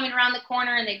appraiser is coming around the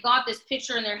corner and they got this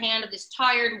picture in their hand of this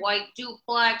tired white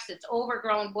duplex. It's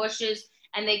overgrown bushes.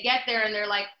 And they get there and they're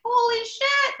like, holy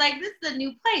shit, like this is a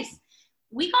new place.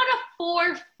 We got a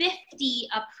 450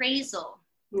 appraisal.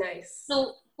 Nice.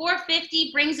 So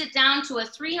 450 brings it down to a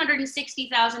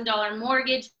 $360,000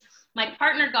 mortgage. My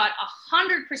partner got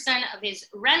 100% of his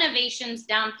renovations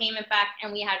down payment back,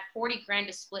 and we had 40 grand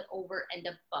to split over and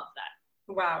above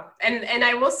that. Wow. And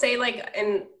I will say, like,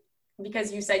 and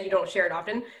because you said you don't share it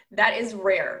often, that is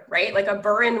rare, right? Like a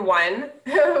burr-in one,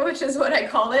 which is what I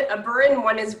call it. A burr-in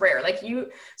one is rare. Like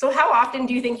so how often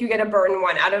do you think you get a burr-in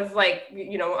one out of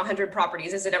 100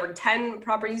 properties? Is it every 10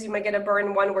 properties you might get a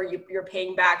burr-in one where you're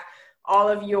paying back all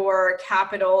of your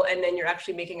capital and then you're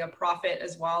actually making a profit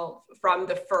as well from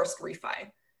the first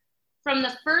refi? From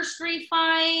the first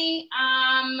refi,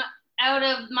 out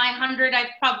of my 100, I've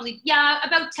probably,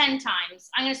 about 10 times.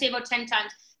 I'm going to say about 10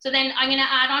 times. So then I'm going to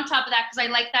add on top of that because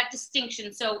I like that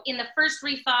distinction. So in the first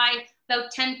refi,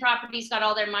 about 10 properties got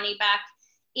all their money back.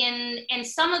 And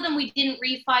some of them we didn't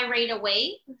refi right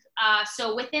away.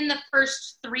 So within the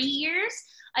first 3 years,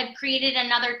 I've created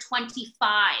another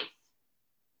 25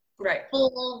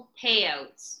 full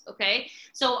payouts. Okay.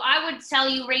 So I would tell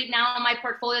you right now in my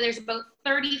portfolio, there's about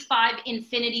 35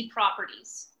 Infinity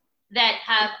properties that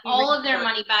have all of their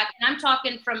money back. And I'm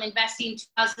talking from investing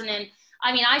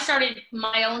I started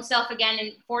my own self again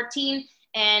in 14,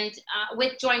 and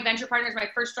with joint venture partners, my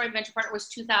first joint venture partner was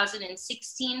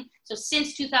 2016. So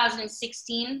since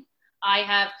 2016, I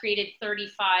have created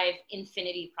 35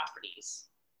 Infinity properties.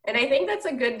 And I think that's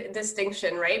a good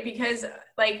distinction, right? Because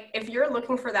if you're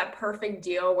looking for that perfect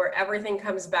deal where everything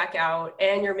comes back out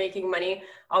and you're making money,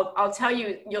 I'll tell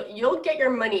you, you'll get your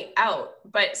money out,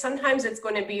 but sometimes it's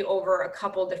going to be over a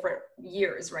couple different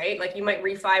years, right? Like you might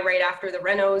refi right after the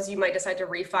renos. You might decide to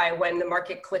refi when the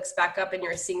market clicks back up and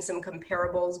you're seeing some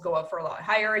comparables go up for a lot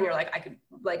higher. And you're like, I could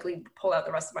likely pull out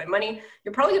the rest of my money.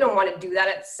 You're probably going to want to do that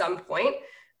at some point.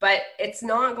 But it's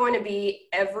not going to be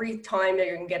every time that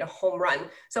you're going to get a home run.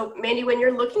 So Mandy, when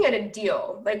you're looking at a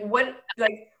deal,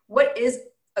 what is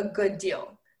a good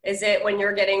deal? Is it when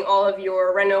you're getting all of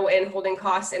your reno and holding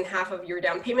costs and half of your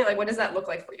down payment? Like, what does that look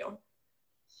like for you?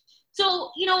 So,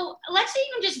 let's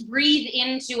even just breathe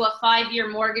into a 5-year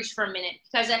mortgage for a minute,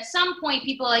 because at some point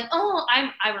people are like,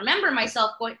 I remember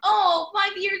myself going, 5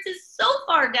 years is so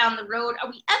far down the road. Are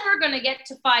we ever going to get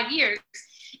to 5 years?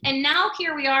 And now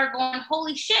here we are going,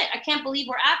 holy shit, I can't believe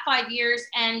we're at 5 years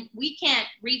and we can't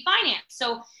refinance.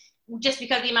 So just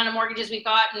because the amount of mortgages we've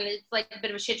got, and it's like a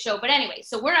bit of a shit show. But anyway,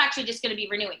 so we're actually just going to be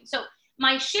renewing. So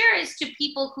my share is to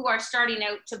people who are starting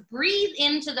out to breathe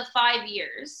into the 5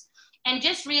 years and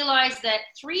just realize that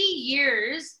 3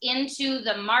 years into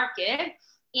the market,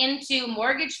 into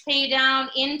mortgage pay down,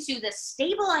 into the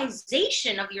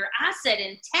stabilization of your asset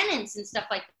and tenants and stuff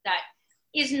like that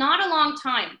is not a long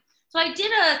time. So I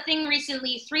did a thing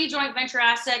recently, 3 joint venture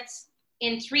assets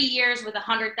in 3 years with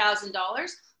 $100,000,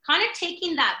 kind of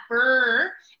taking that burr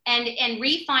and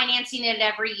refinancing it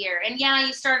every year. And yeah,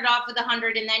 you started off with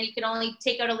 100 and then you can only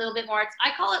take out a little bit more.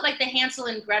 I call it like the Hansel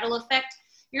and Gretel effect.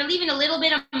 You're leaving a little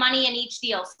bit of money in each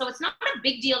deal. So it's not a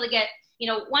big deal to get,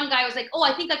 one guy was like,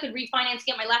 I think I could refinance,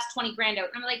 get my last 20 grand out.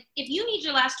 And I'm like, if you need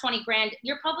your last 20 grand,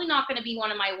 you're probably not going to be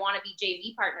one of my wannabe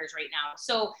JV partners right now.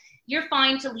 So you're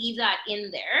fine to leave that in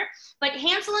there. But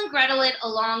Hansel and Gretel it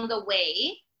along the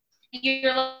way.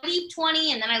 You're like, leave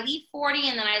 20 and then I leave 40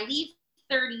 and then I leave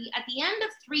 30 at the end of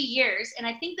 3 years. And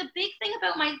I think the big thing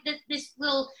about this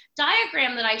little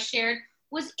diagram that I shared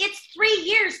was it's 3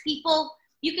 years, people.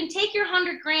 You can take your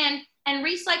 100 grand and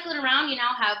recycle it around. You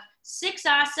now have 6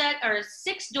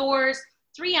 doors,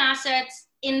 3 assets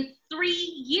in 3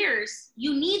 years.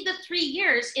 You need the 3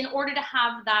 years in order to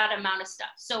have that amount of stuff.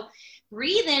 So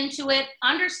breathe into it.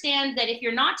 Understand that if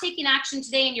you're not taking action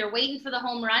today and you're waiting for the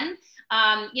home run,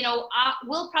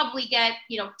 we'll probably get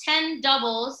 10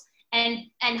 doubles and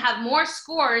have more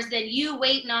scores than you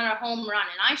waiting on a home run.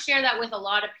 And I share that with a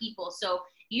lot of people. So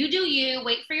you do you,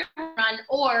 wait for your home run,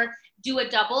 or do a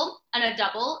double and a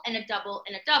double and a double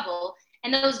and a double.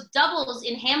 And those doubles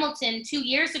in Hamilton 2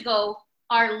 years ago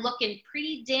are looking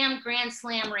pretty damn grand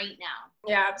slam right now.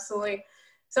 Yeah, absolutely.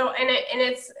 So, and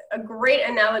it's a great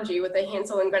analogy with the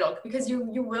Hansel and Gretel, because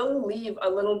you will leave a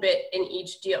little bit in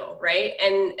each deal, right?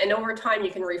 And over time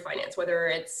you can refinance, whether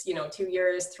it's, 2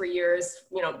 years, 3 years,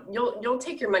 you'll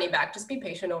take your money back. Just be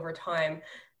patient over time.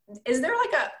 Is there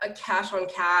like a cash on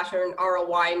cash or an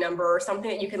ROI number or something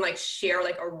that you can like share,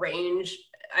 like a range?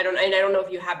 I don't know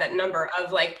if you have that number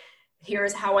of like,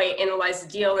 here's how I analyze the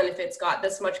deal, and if it's got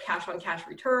this much cash on cash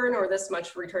return or this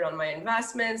much return on my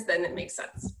investments, then it makes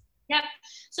sense. Yep.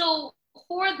 So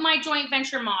for my joint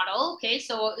venture model, okay,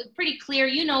 so pretty clear,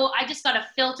 I just got a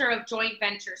filter of joint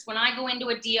ventures. When I go into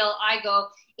a deal, I go,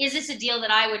 is this a deal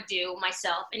that I would do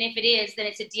myself? And if it is, then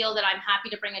it's a deal that I'm happy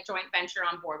to bring a joint venture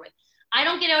on board with. I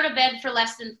don't get out of bed for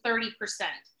less than 30%.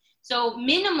 So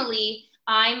minimally,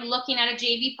 I'm looking at a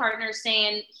JV partner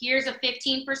saying, here's a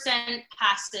 15%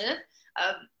 passive.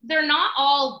 They're not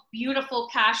all beautiful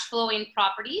cash flowing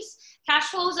properties. Cash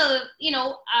flows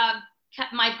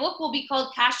my book will be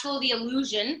called Cash Flow the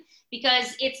Illusion,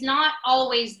 because it's not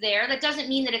always there. That doesn't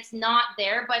mean that it's not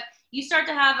there, but you start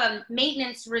to have a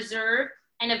maintenance reserve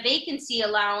and a vacancy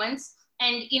allowance.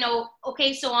 And,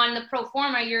 okay, so on the pro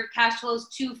forma, your cash flow is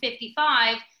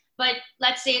 255, but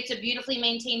let's say it's a beautifully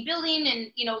maintained building and,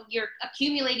 you're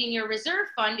accumulating your reserve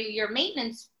fund or your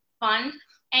maintenance fund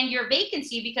and your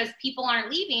vacancy because people aren't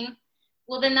leaving.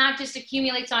 Well, then that just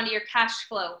accumulates onto your cash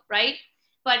flow, right?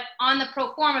 But on the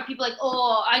pro forma, people are like,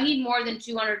 oh, I need more than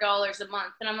 $200 a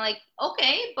month. And I'm like,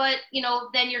 okay, but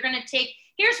then you're going to take,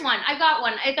 here's one. I got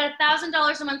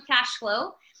 $1,000 a month cash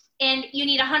flow and you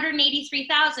need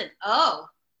 183,000. Oh,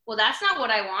 well, that's not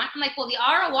what I want. I'm like, well, the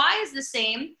ROI is the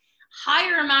same,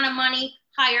 higher amount of money,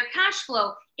 higher cash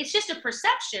flow. It's just a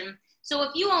perception. So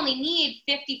if you only need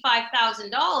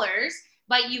 $55,000,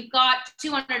 but you've got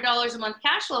 $200 a month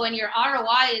cash flow and your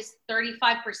ROI is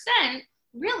 35%,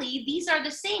 really, these are the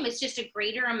same. It's just a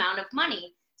greater amount of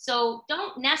money. So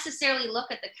don't necessarily look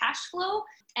at the cash flow.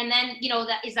 And then,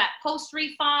 is that post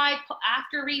refi,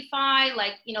 after refi,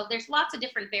 there's lots of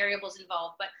different variables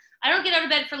involved, but I don't get out of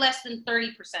bed for less than 30%.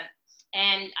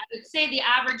 And I would say the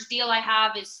average deal I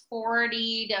have is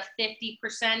 40 to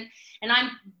 50%. And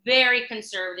I'm very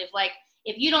conservative. Like,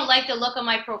 if you don't like the look of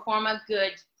my pro forma,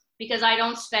 good, because I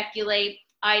don't speculate.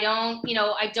 I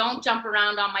don't jump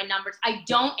around on my numbers. I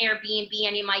don't Airbnb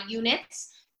any of my units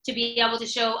to be able to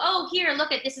show, oh, here,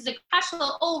 look at this is a cash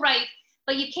flow. Oh, right.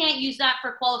 But you can't use that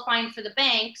for qualifying for the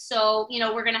bank. So,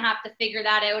 we're going to have to figure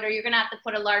that out, or you're going to have to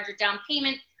put a larger down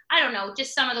payment. I don't know,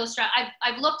 just some of those.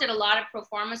 I've looked at a lot of pro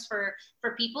formas for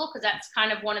people, because that's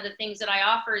kind of one of the things that I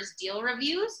offer is deal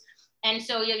reviews. And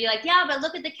so you'll be like, yeah, but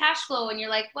look at the cash flow. And you're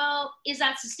like, well, is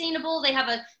that sustainable? They have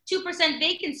a 2%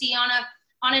 vacancy on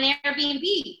an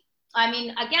Airbnb. I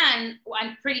mean, again,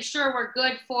 I'm pretty sure we're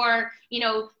good for,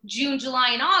 June, July,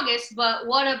 and August, but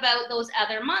what about those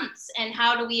other months? And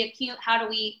how do we account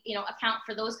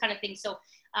for those kind of things? So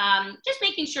just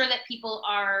making sure that people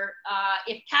are,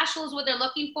 if cash flow is what they're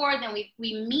looking for, then we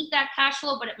meet that cash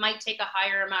flow, but it might take a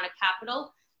higher amount of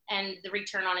capital, and the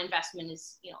return on investment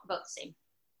is, about the same.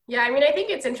 Yeah, I mean, I think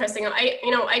it's interesting.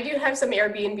 I do have some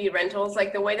Airbnb rentals.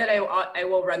 Like, the way that I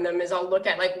will run them is I'll look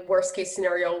at like worst case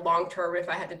scenario long term, if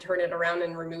I had to turn it around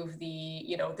and remove the,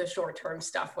 the short term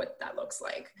stuff, what that looks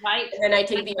like. Right. And then I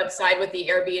take the upside with the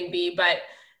Airbnb, but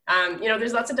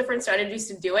there's lots of different strategies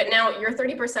to do it. Now, your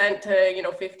 30% to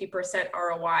 50%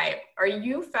 ROI, are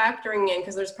you factoring in,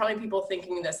 because there's probably people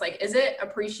thinking this, like, is it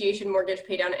appreciation, mortgage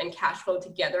pay down, and cash flow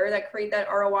together that create that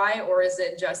ROI, or is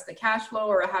it just the cash flow,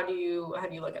 or how do you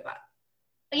look at that?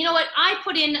 You know what, I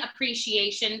put in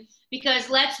appreciation because,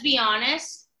 let's be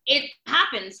honest, it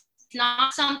happens. It's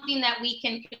not something that we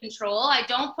can control. I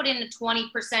don't put in a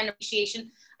 20%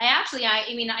 appreciation.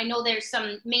 I know there's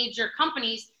some major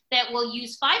companies that will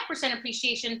use 5%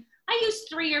 appreciation. I use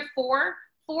 3 or 4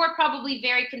 probably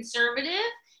very conservative,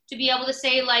 to be able to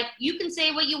say, like, you can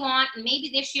say what you want, and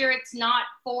maybe this year it's not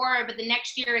 4, but the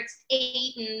next year it's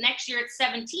 8, and next year it's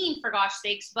 17, for gosh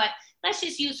sakes, but let's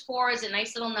just use 4 as a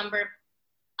nice little number.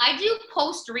 I do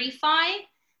post refi,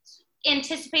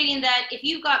 anticipating that if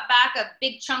you got back a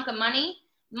big chunk of money,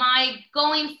 my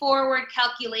going forward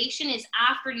calculation is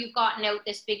after you've gotten out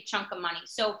this big chunk of money.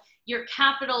 So your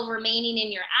capital remaining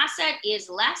in your asset is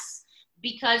less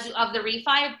because of the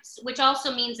refi, which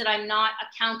also means that I'm not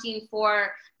accounting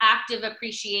for active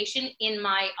appreciation in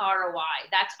my ROI.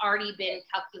 That's already been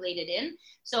calculated in.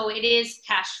 So it is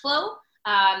cash flow.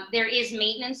 There is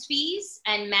maintenance fees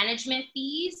and management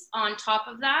fees on top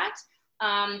of that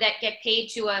that get paid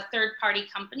to a third-party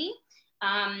company.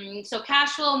 So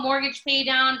cash flow, mortgage pay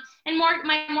down, and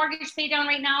my mortgage pay down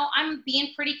right now, I'm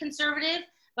being pretty conservative,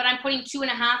 but I'm putting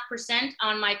 2.5%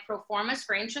 on my pro formas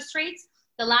for interest rates.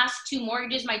 The last two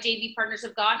mortgages my JV partners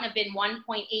have gotten have been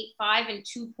 1.85 and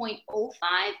 2.05.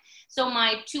 So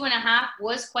my 2.5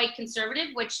 was quite conservative,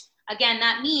 which again,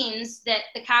 that means that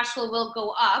the cash flow will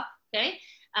go up. Okay.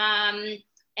 And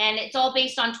it's all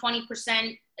based on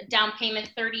 20% down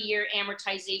payment, 30-year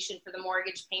amortization for the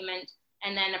mortgage payment,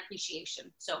 and then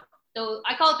appreciation. So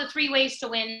I call it the 3 ways to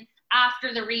win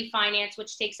after the refinance,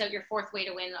 which takes out your 4th way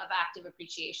to win of active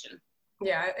appreciation.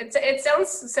 Yeah, it sounds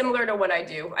similar to what I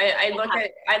do. I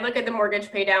look at the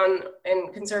mortgage pay down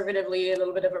and conservatively a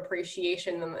little bit of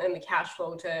appreciation and the cash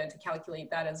flow to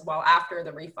calculate that as well after the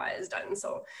refi is done.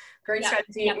 So great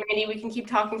strategy. Yeah. Mandy, we can keep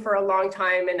talking for a long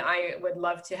time, and I would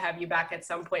love to have you back at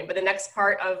some point. But the next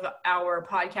part of our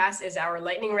podcast is our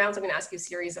lightning round. So I'm going to ask you a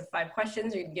series of 5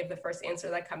 questions. You can give the first answer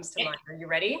that comes to mind. Are you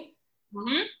ready? Mm-hmm.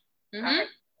 Mm-hmm. All right.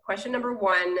 Question number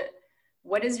 1,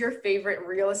 what is your favorite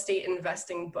real estate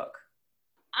investing book?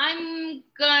 I'm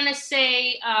gonna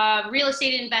say Real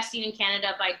Estate Investing in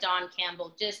Canada by Don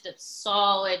Campbell. Just a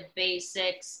solid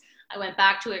basics. I went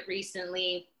back to it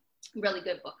recently. Really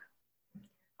good book.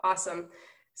 Awesome.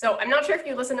 So I'm not sure if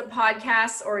you listen to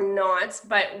podcasts or not,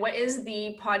 but what is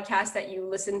the podcast that you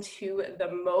listen to the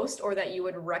most or that you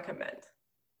would recommend?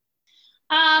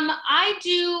 I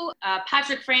do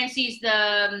Patrick Francie's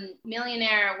The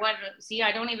Millionaire.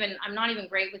 I'm not even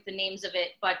great with the names of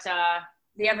it, but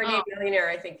The Everyday Millionaire,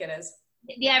 I think it is.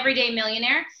 The Everyday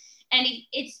Millionaire. And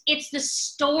it's the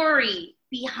story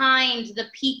behind the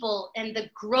people and the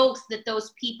growth that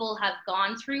those people have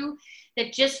gone through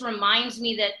that just reminds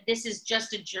me that this is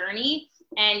just a journey,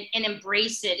 and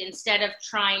embrace it instead of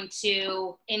trying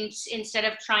to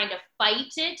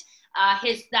fight it.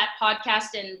 That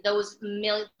podcast and those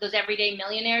Everyday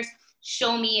Millionaires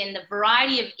show me in the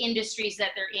variety of industries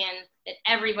that they're in that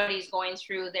everybody's going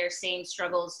through their same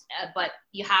struggles, but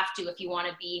you have to if you want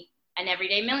to be an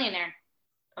everyday millionaire.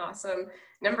 Awesome.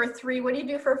 Number 3, what do you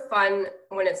do for fun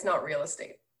when it's not real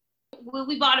estate?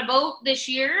 We bought a boat this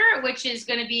year, which is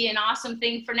going to be an awesome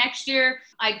thing for next year.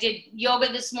 I did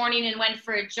yoga this morning and went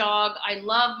for a jog. I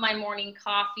love my morning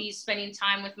coffee, spending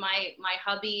time with my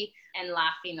hubby and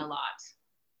laughing a lot.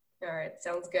 All right.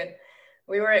 Sounds good.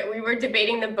 We were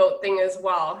debating the boat thing as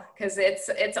well, because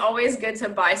it's always good to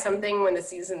buy something when the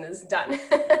season is done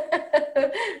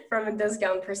from a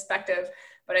discount perspective.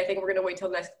 But I think we're going to wait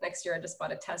till next year. I just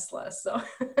bought a Tesla. So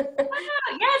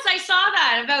yes, I saw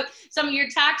that about some of your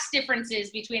tax differences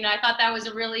between. I thought that was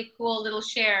a really cool little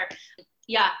share.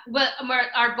 Yeah, but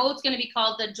our boat's going to be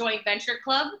called the Joint Venture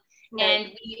Club. Right.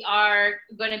 And we are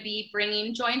going to be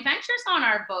bringing joint ventures on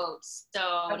our boats.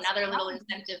 So that's another little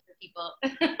incentive for people.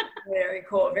 Very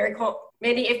cool. Very cool.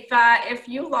 Mandy, if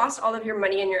you lost all of your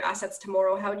money and your assets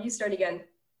tomorrow, how do you start again?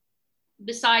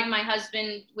 Beside my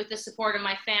husband, with the support of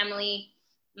my family,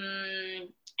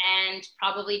 and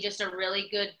probably just a really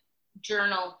good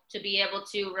journal to be able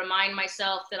to remind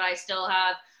myself that I still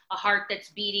have a heart that's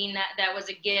beating, that was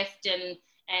a gift, and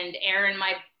air in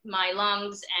my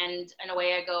lungs, and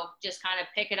away I go. Just kind of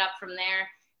pick it up from there.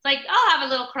 It's like I'll have a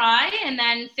little cry and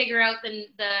then figure out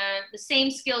the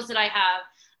same skills that I have.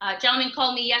 A gentleman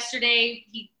called me yesterday.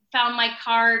 He found my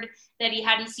card that he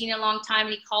hadn't seen in a long time,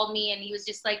 and he called me and he was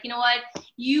just like, you know what,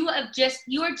 you are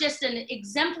just an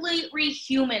exemplary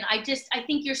human. I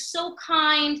think you're so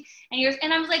kind,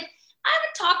 and I was like, I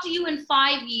haven't talked to you in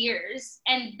 5 years.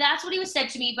 And that's what he was said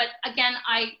to me. But again,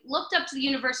 I looked up to the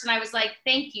universe and I was like,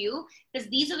 thank you, because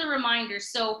these are the reminders.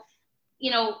 So,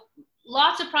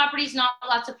 lots of properties, not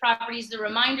lots of properties. The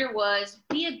reminder was,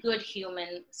 be a good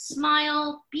human,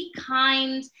 smile, be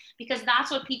kind, because that's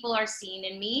what people are seeing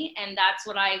in me. And that's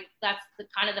the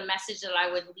kind of the message that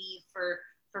I would leave for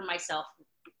myself.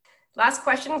 Last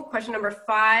question number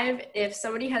 5. If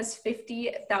somebody has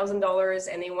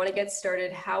 $50,000 and they want to get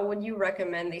started, how would you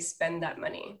recommend they spend that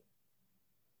money?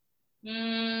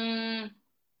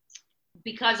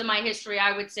 Because of my history,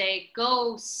 I would say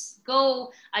go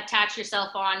attach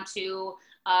yourself on to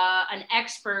an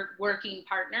expert working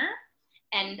partner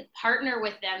and partner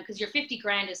with them, because your 50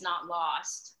 grand is not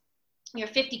lost. Your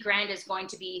 50 grand is going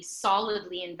to be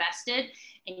solidly invested,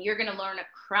 and you're going to learn a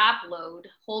crap load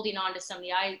holding on to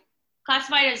somebody. I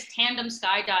classify it as tandem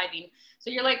skydiving.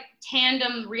 So you're like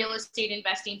tandem real estate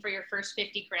investing for your first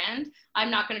 50 grand.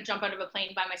 I'm not going to jump out of a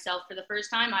plane by myself for the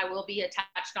first time. I will be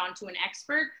attached onto an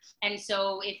expert. And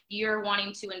so if you're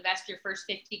wanting to invest your first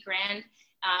 50 grand,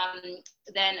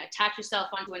 then attach yourself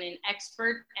onto an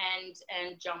expert and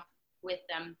jump with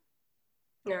them.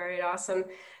 All right, awesome.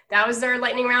 That was our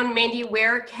lightning round. Mandy,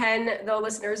 where can the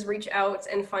listeners reach out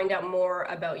and find out more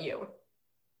about you?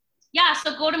 Yeah,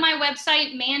 so go to my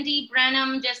website, Mandy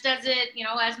Brenham, just as it,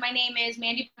 as my name is,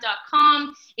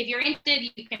 mandy.com. If you're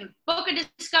interested, you can book a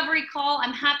discovery call.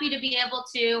 I'm happy to be able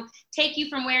to take you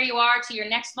from where you are to your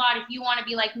next spot. If you want to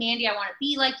be like Mandy, I want to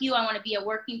be like you, I want to be a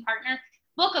working partner,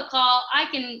 book a call. I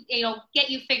can, get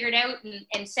you figured out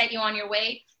and set you on your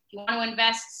way. If you want to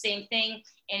invest, same thing.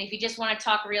 And if you just want to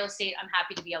talk real estate, I'm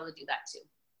happy to be able to do that too.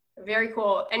 Very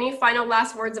cool. Any final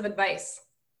last words of advice?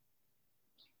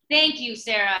 Thank you,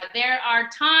 Sarah. There are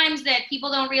times that people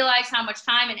don't realize how much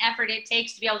time and effort it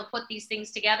takes to be able to put these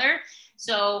things together.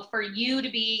 So for you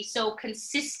to be so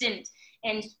consistent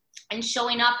and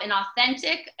showing up and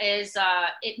authentic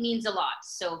it means a lot.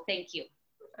 So thank you.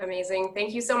 Amazing.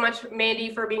 Thank you so much,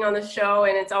 Mandy, for being on the show.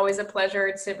 And it's always a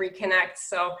pleasure to reconnect.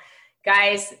 So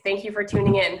guys, thank you for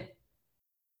tuning in.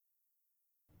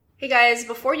 Hey guys,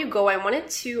 before you go, I wanted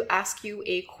to ask you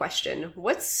a question.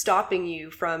 What's stopping you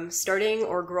from starting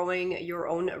or growing your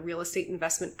own real estate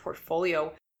investment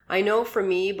portfolio? I know for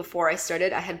me, before I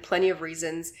started, I had plenty of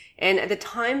reasons, and at the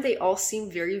time they all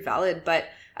seemed very valid, but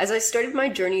as I started my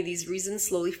journey, these reasons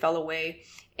slowly fell away,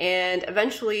 and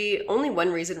eventually only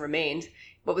one reason remained.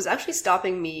 What was actually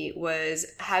stopping me was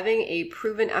having a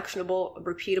proven, actionable,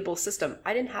 repeatable system.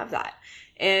 I didn't have that.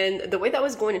 And the way that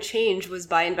was going to change was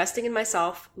by investing in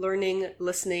myself, learning,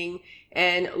 listening,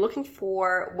 and looking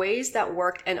for ways that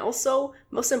worked, and also,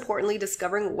 most importantly,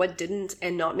 discovering what didn't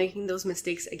and not making those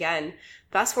mistakes again.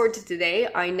 Fast forward to today,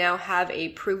 I now have a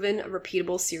proven,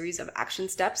 repeatable series of action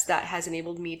steps that has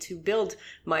enabled me to build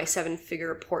my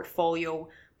 7-figure portfolio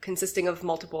consisting of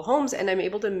multiple homes, and I'm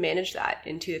able to manage that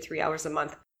in 2 to 3 hours a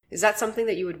month. Is that something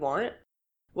that you would want?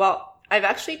 Well, I've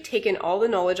actually taken all the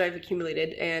knowledge I've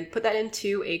accumulated and put that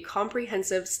into a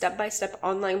comprehensive step-by-step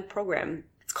online program.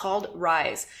 It's called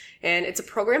Rise, and it's a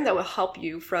program that will help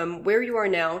you from where you are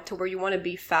now to where you want to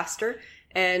be faster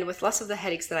and with less of the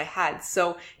headaches that I had.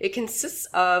 So it consists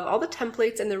of all the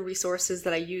templates and the resources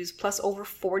that I use, plus over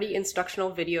 40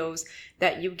 instructional videos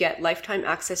that you get lifetime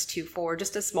access to for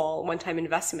just a small one-time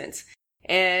investment.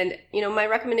 And, my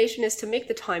recommendation is to make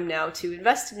the time now to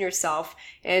invest in yourself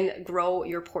and grow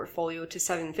your portfolio to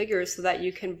 7 figures so that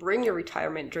you can bring your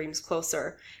retirement dreams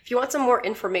closer. If you want some more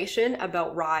information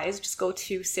about Rise, just go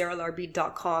to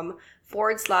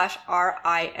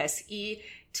sarahlarby.com/RISE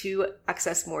to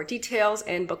access more details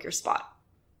and book your spot.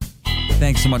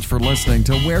 Thanks so much for listening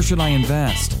to Where Should I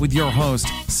Invest with your host,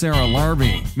 Sarah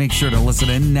Larby. Make sure to listen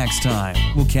in next time.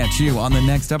 We'll catch you on the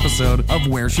next episode of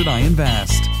Where Should I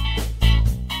Invest?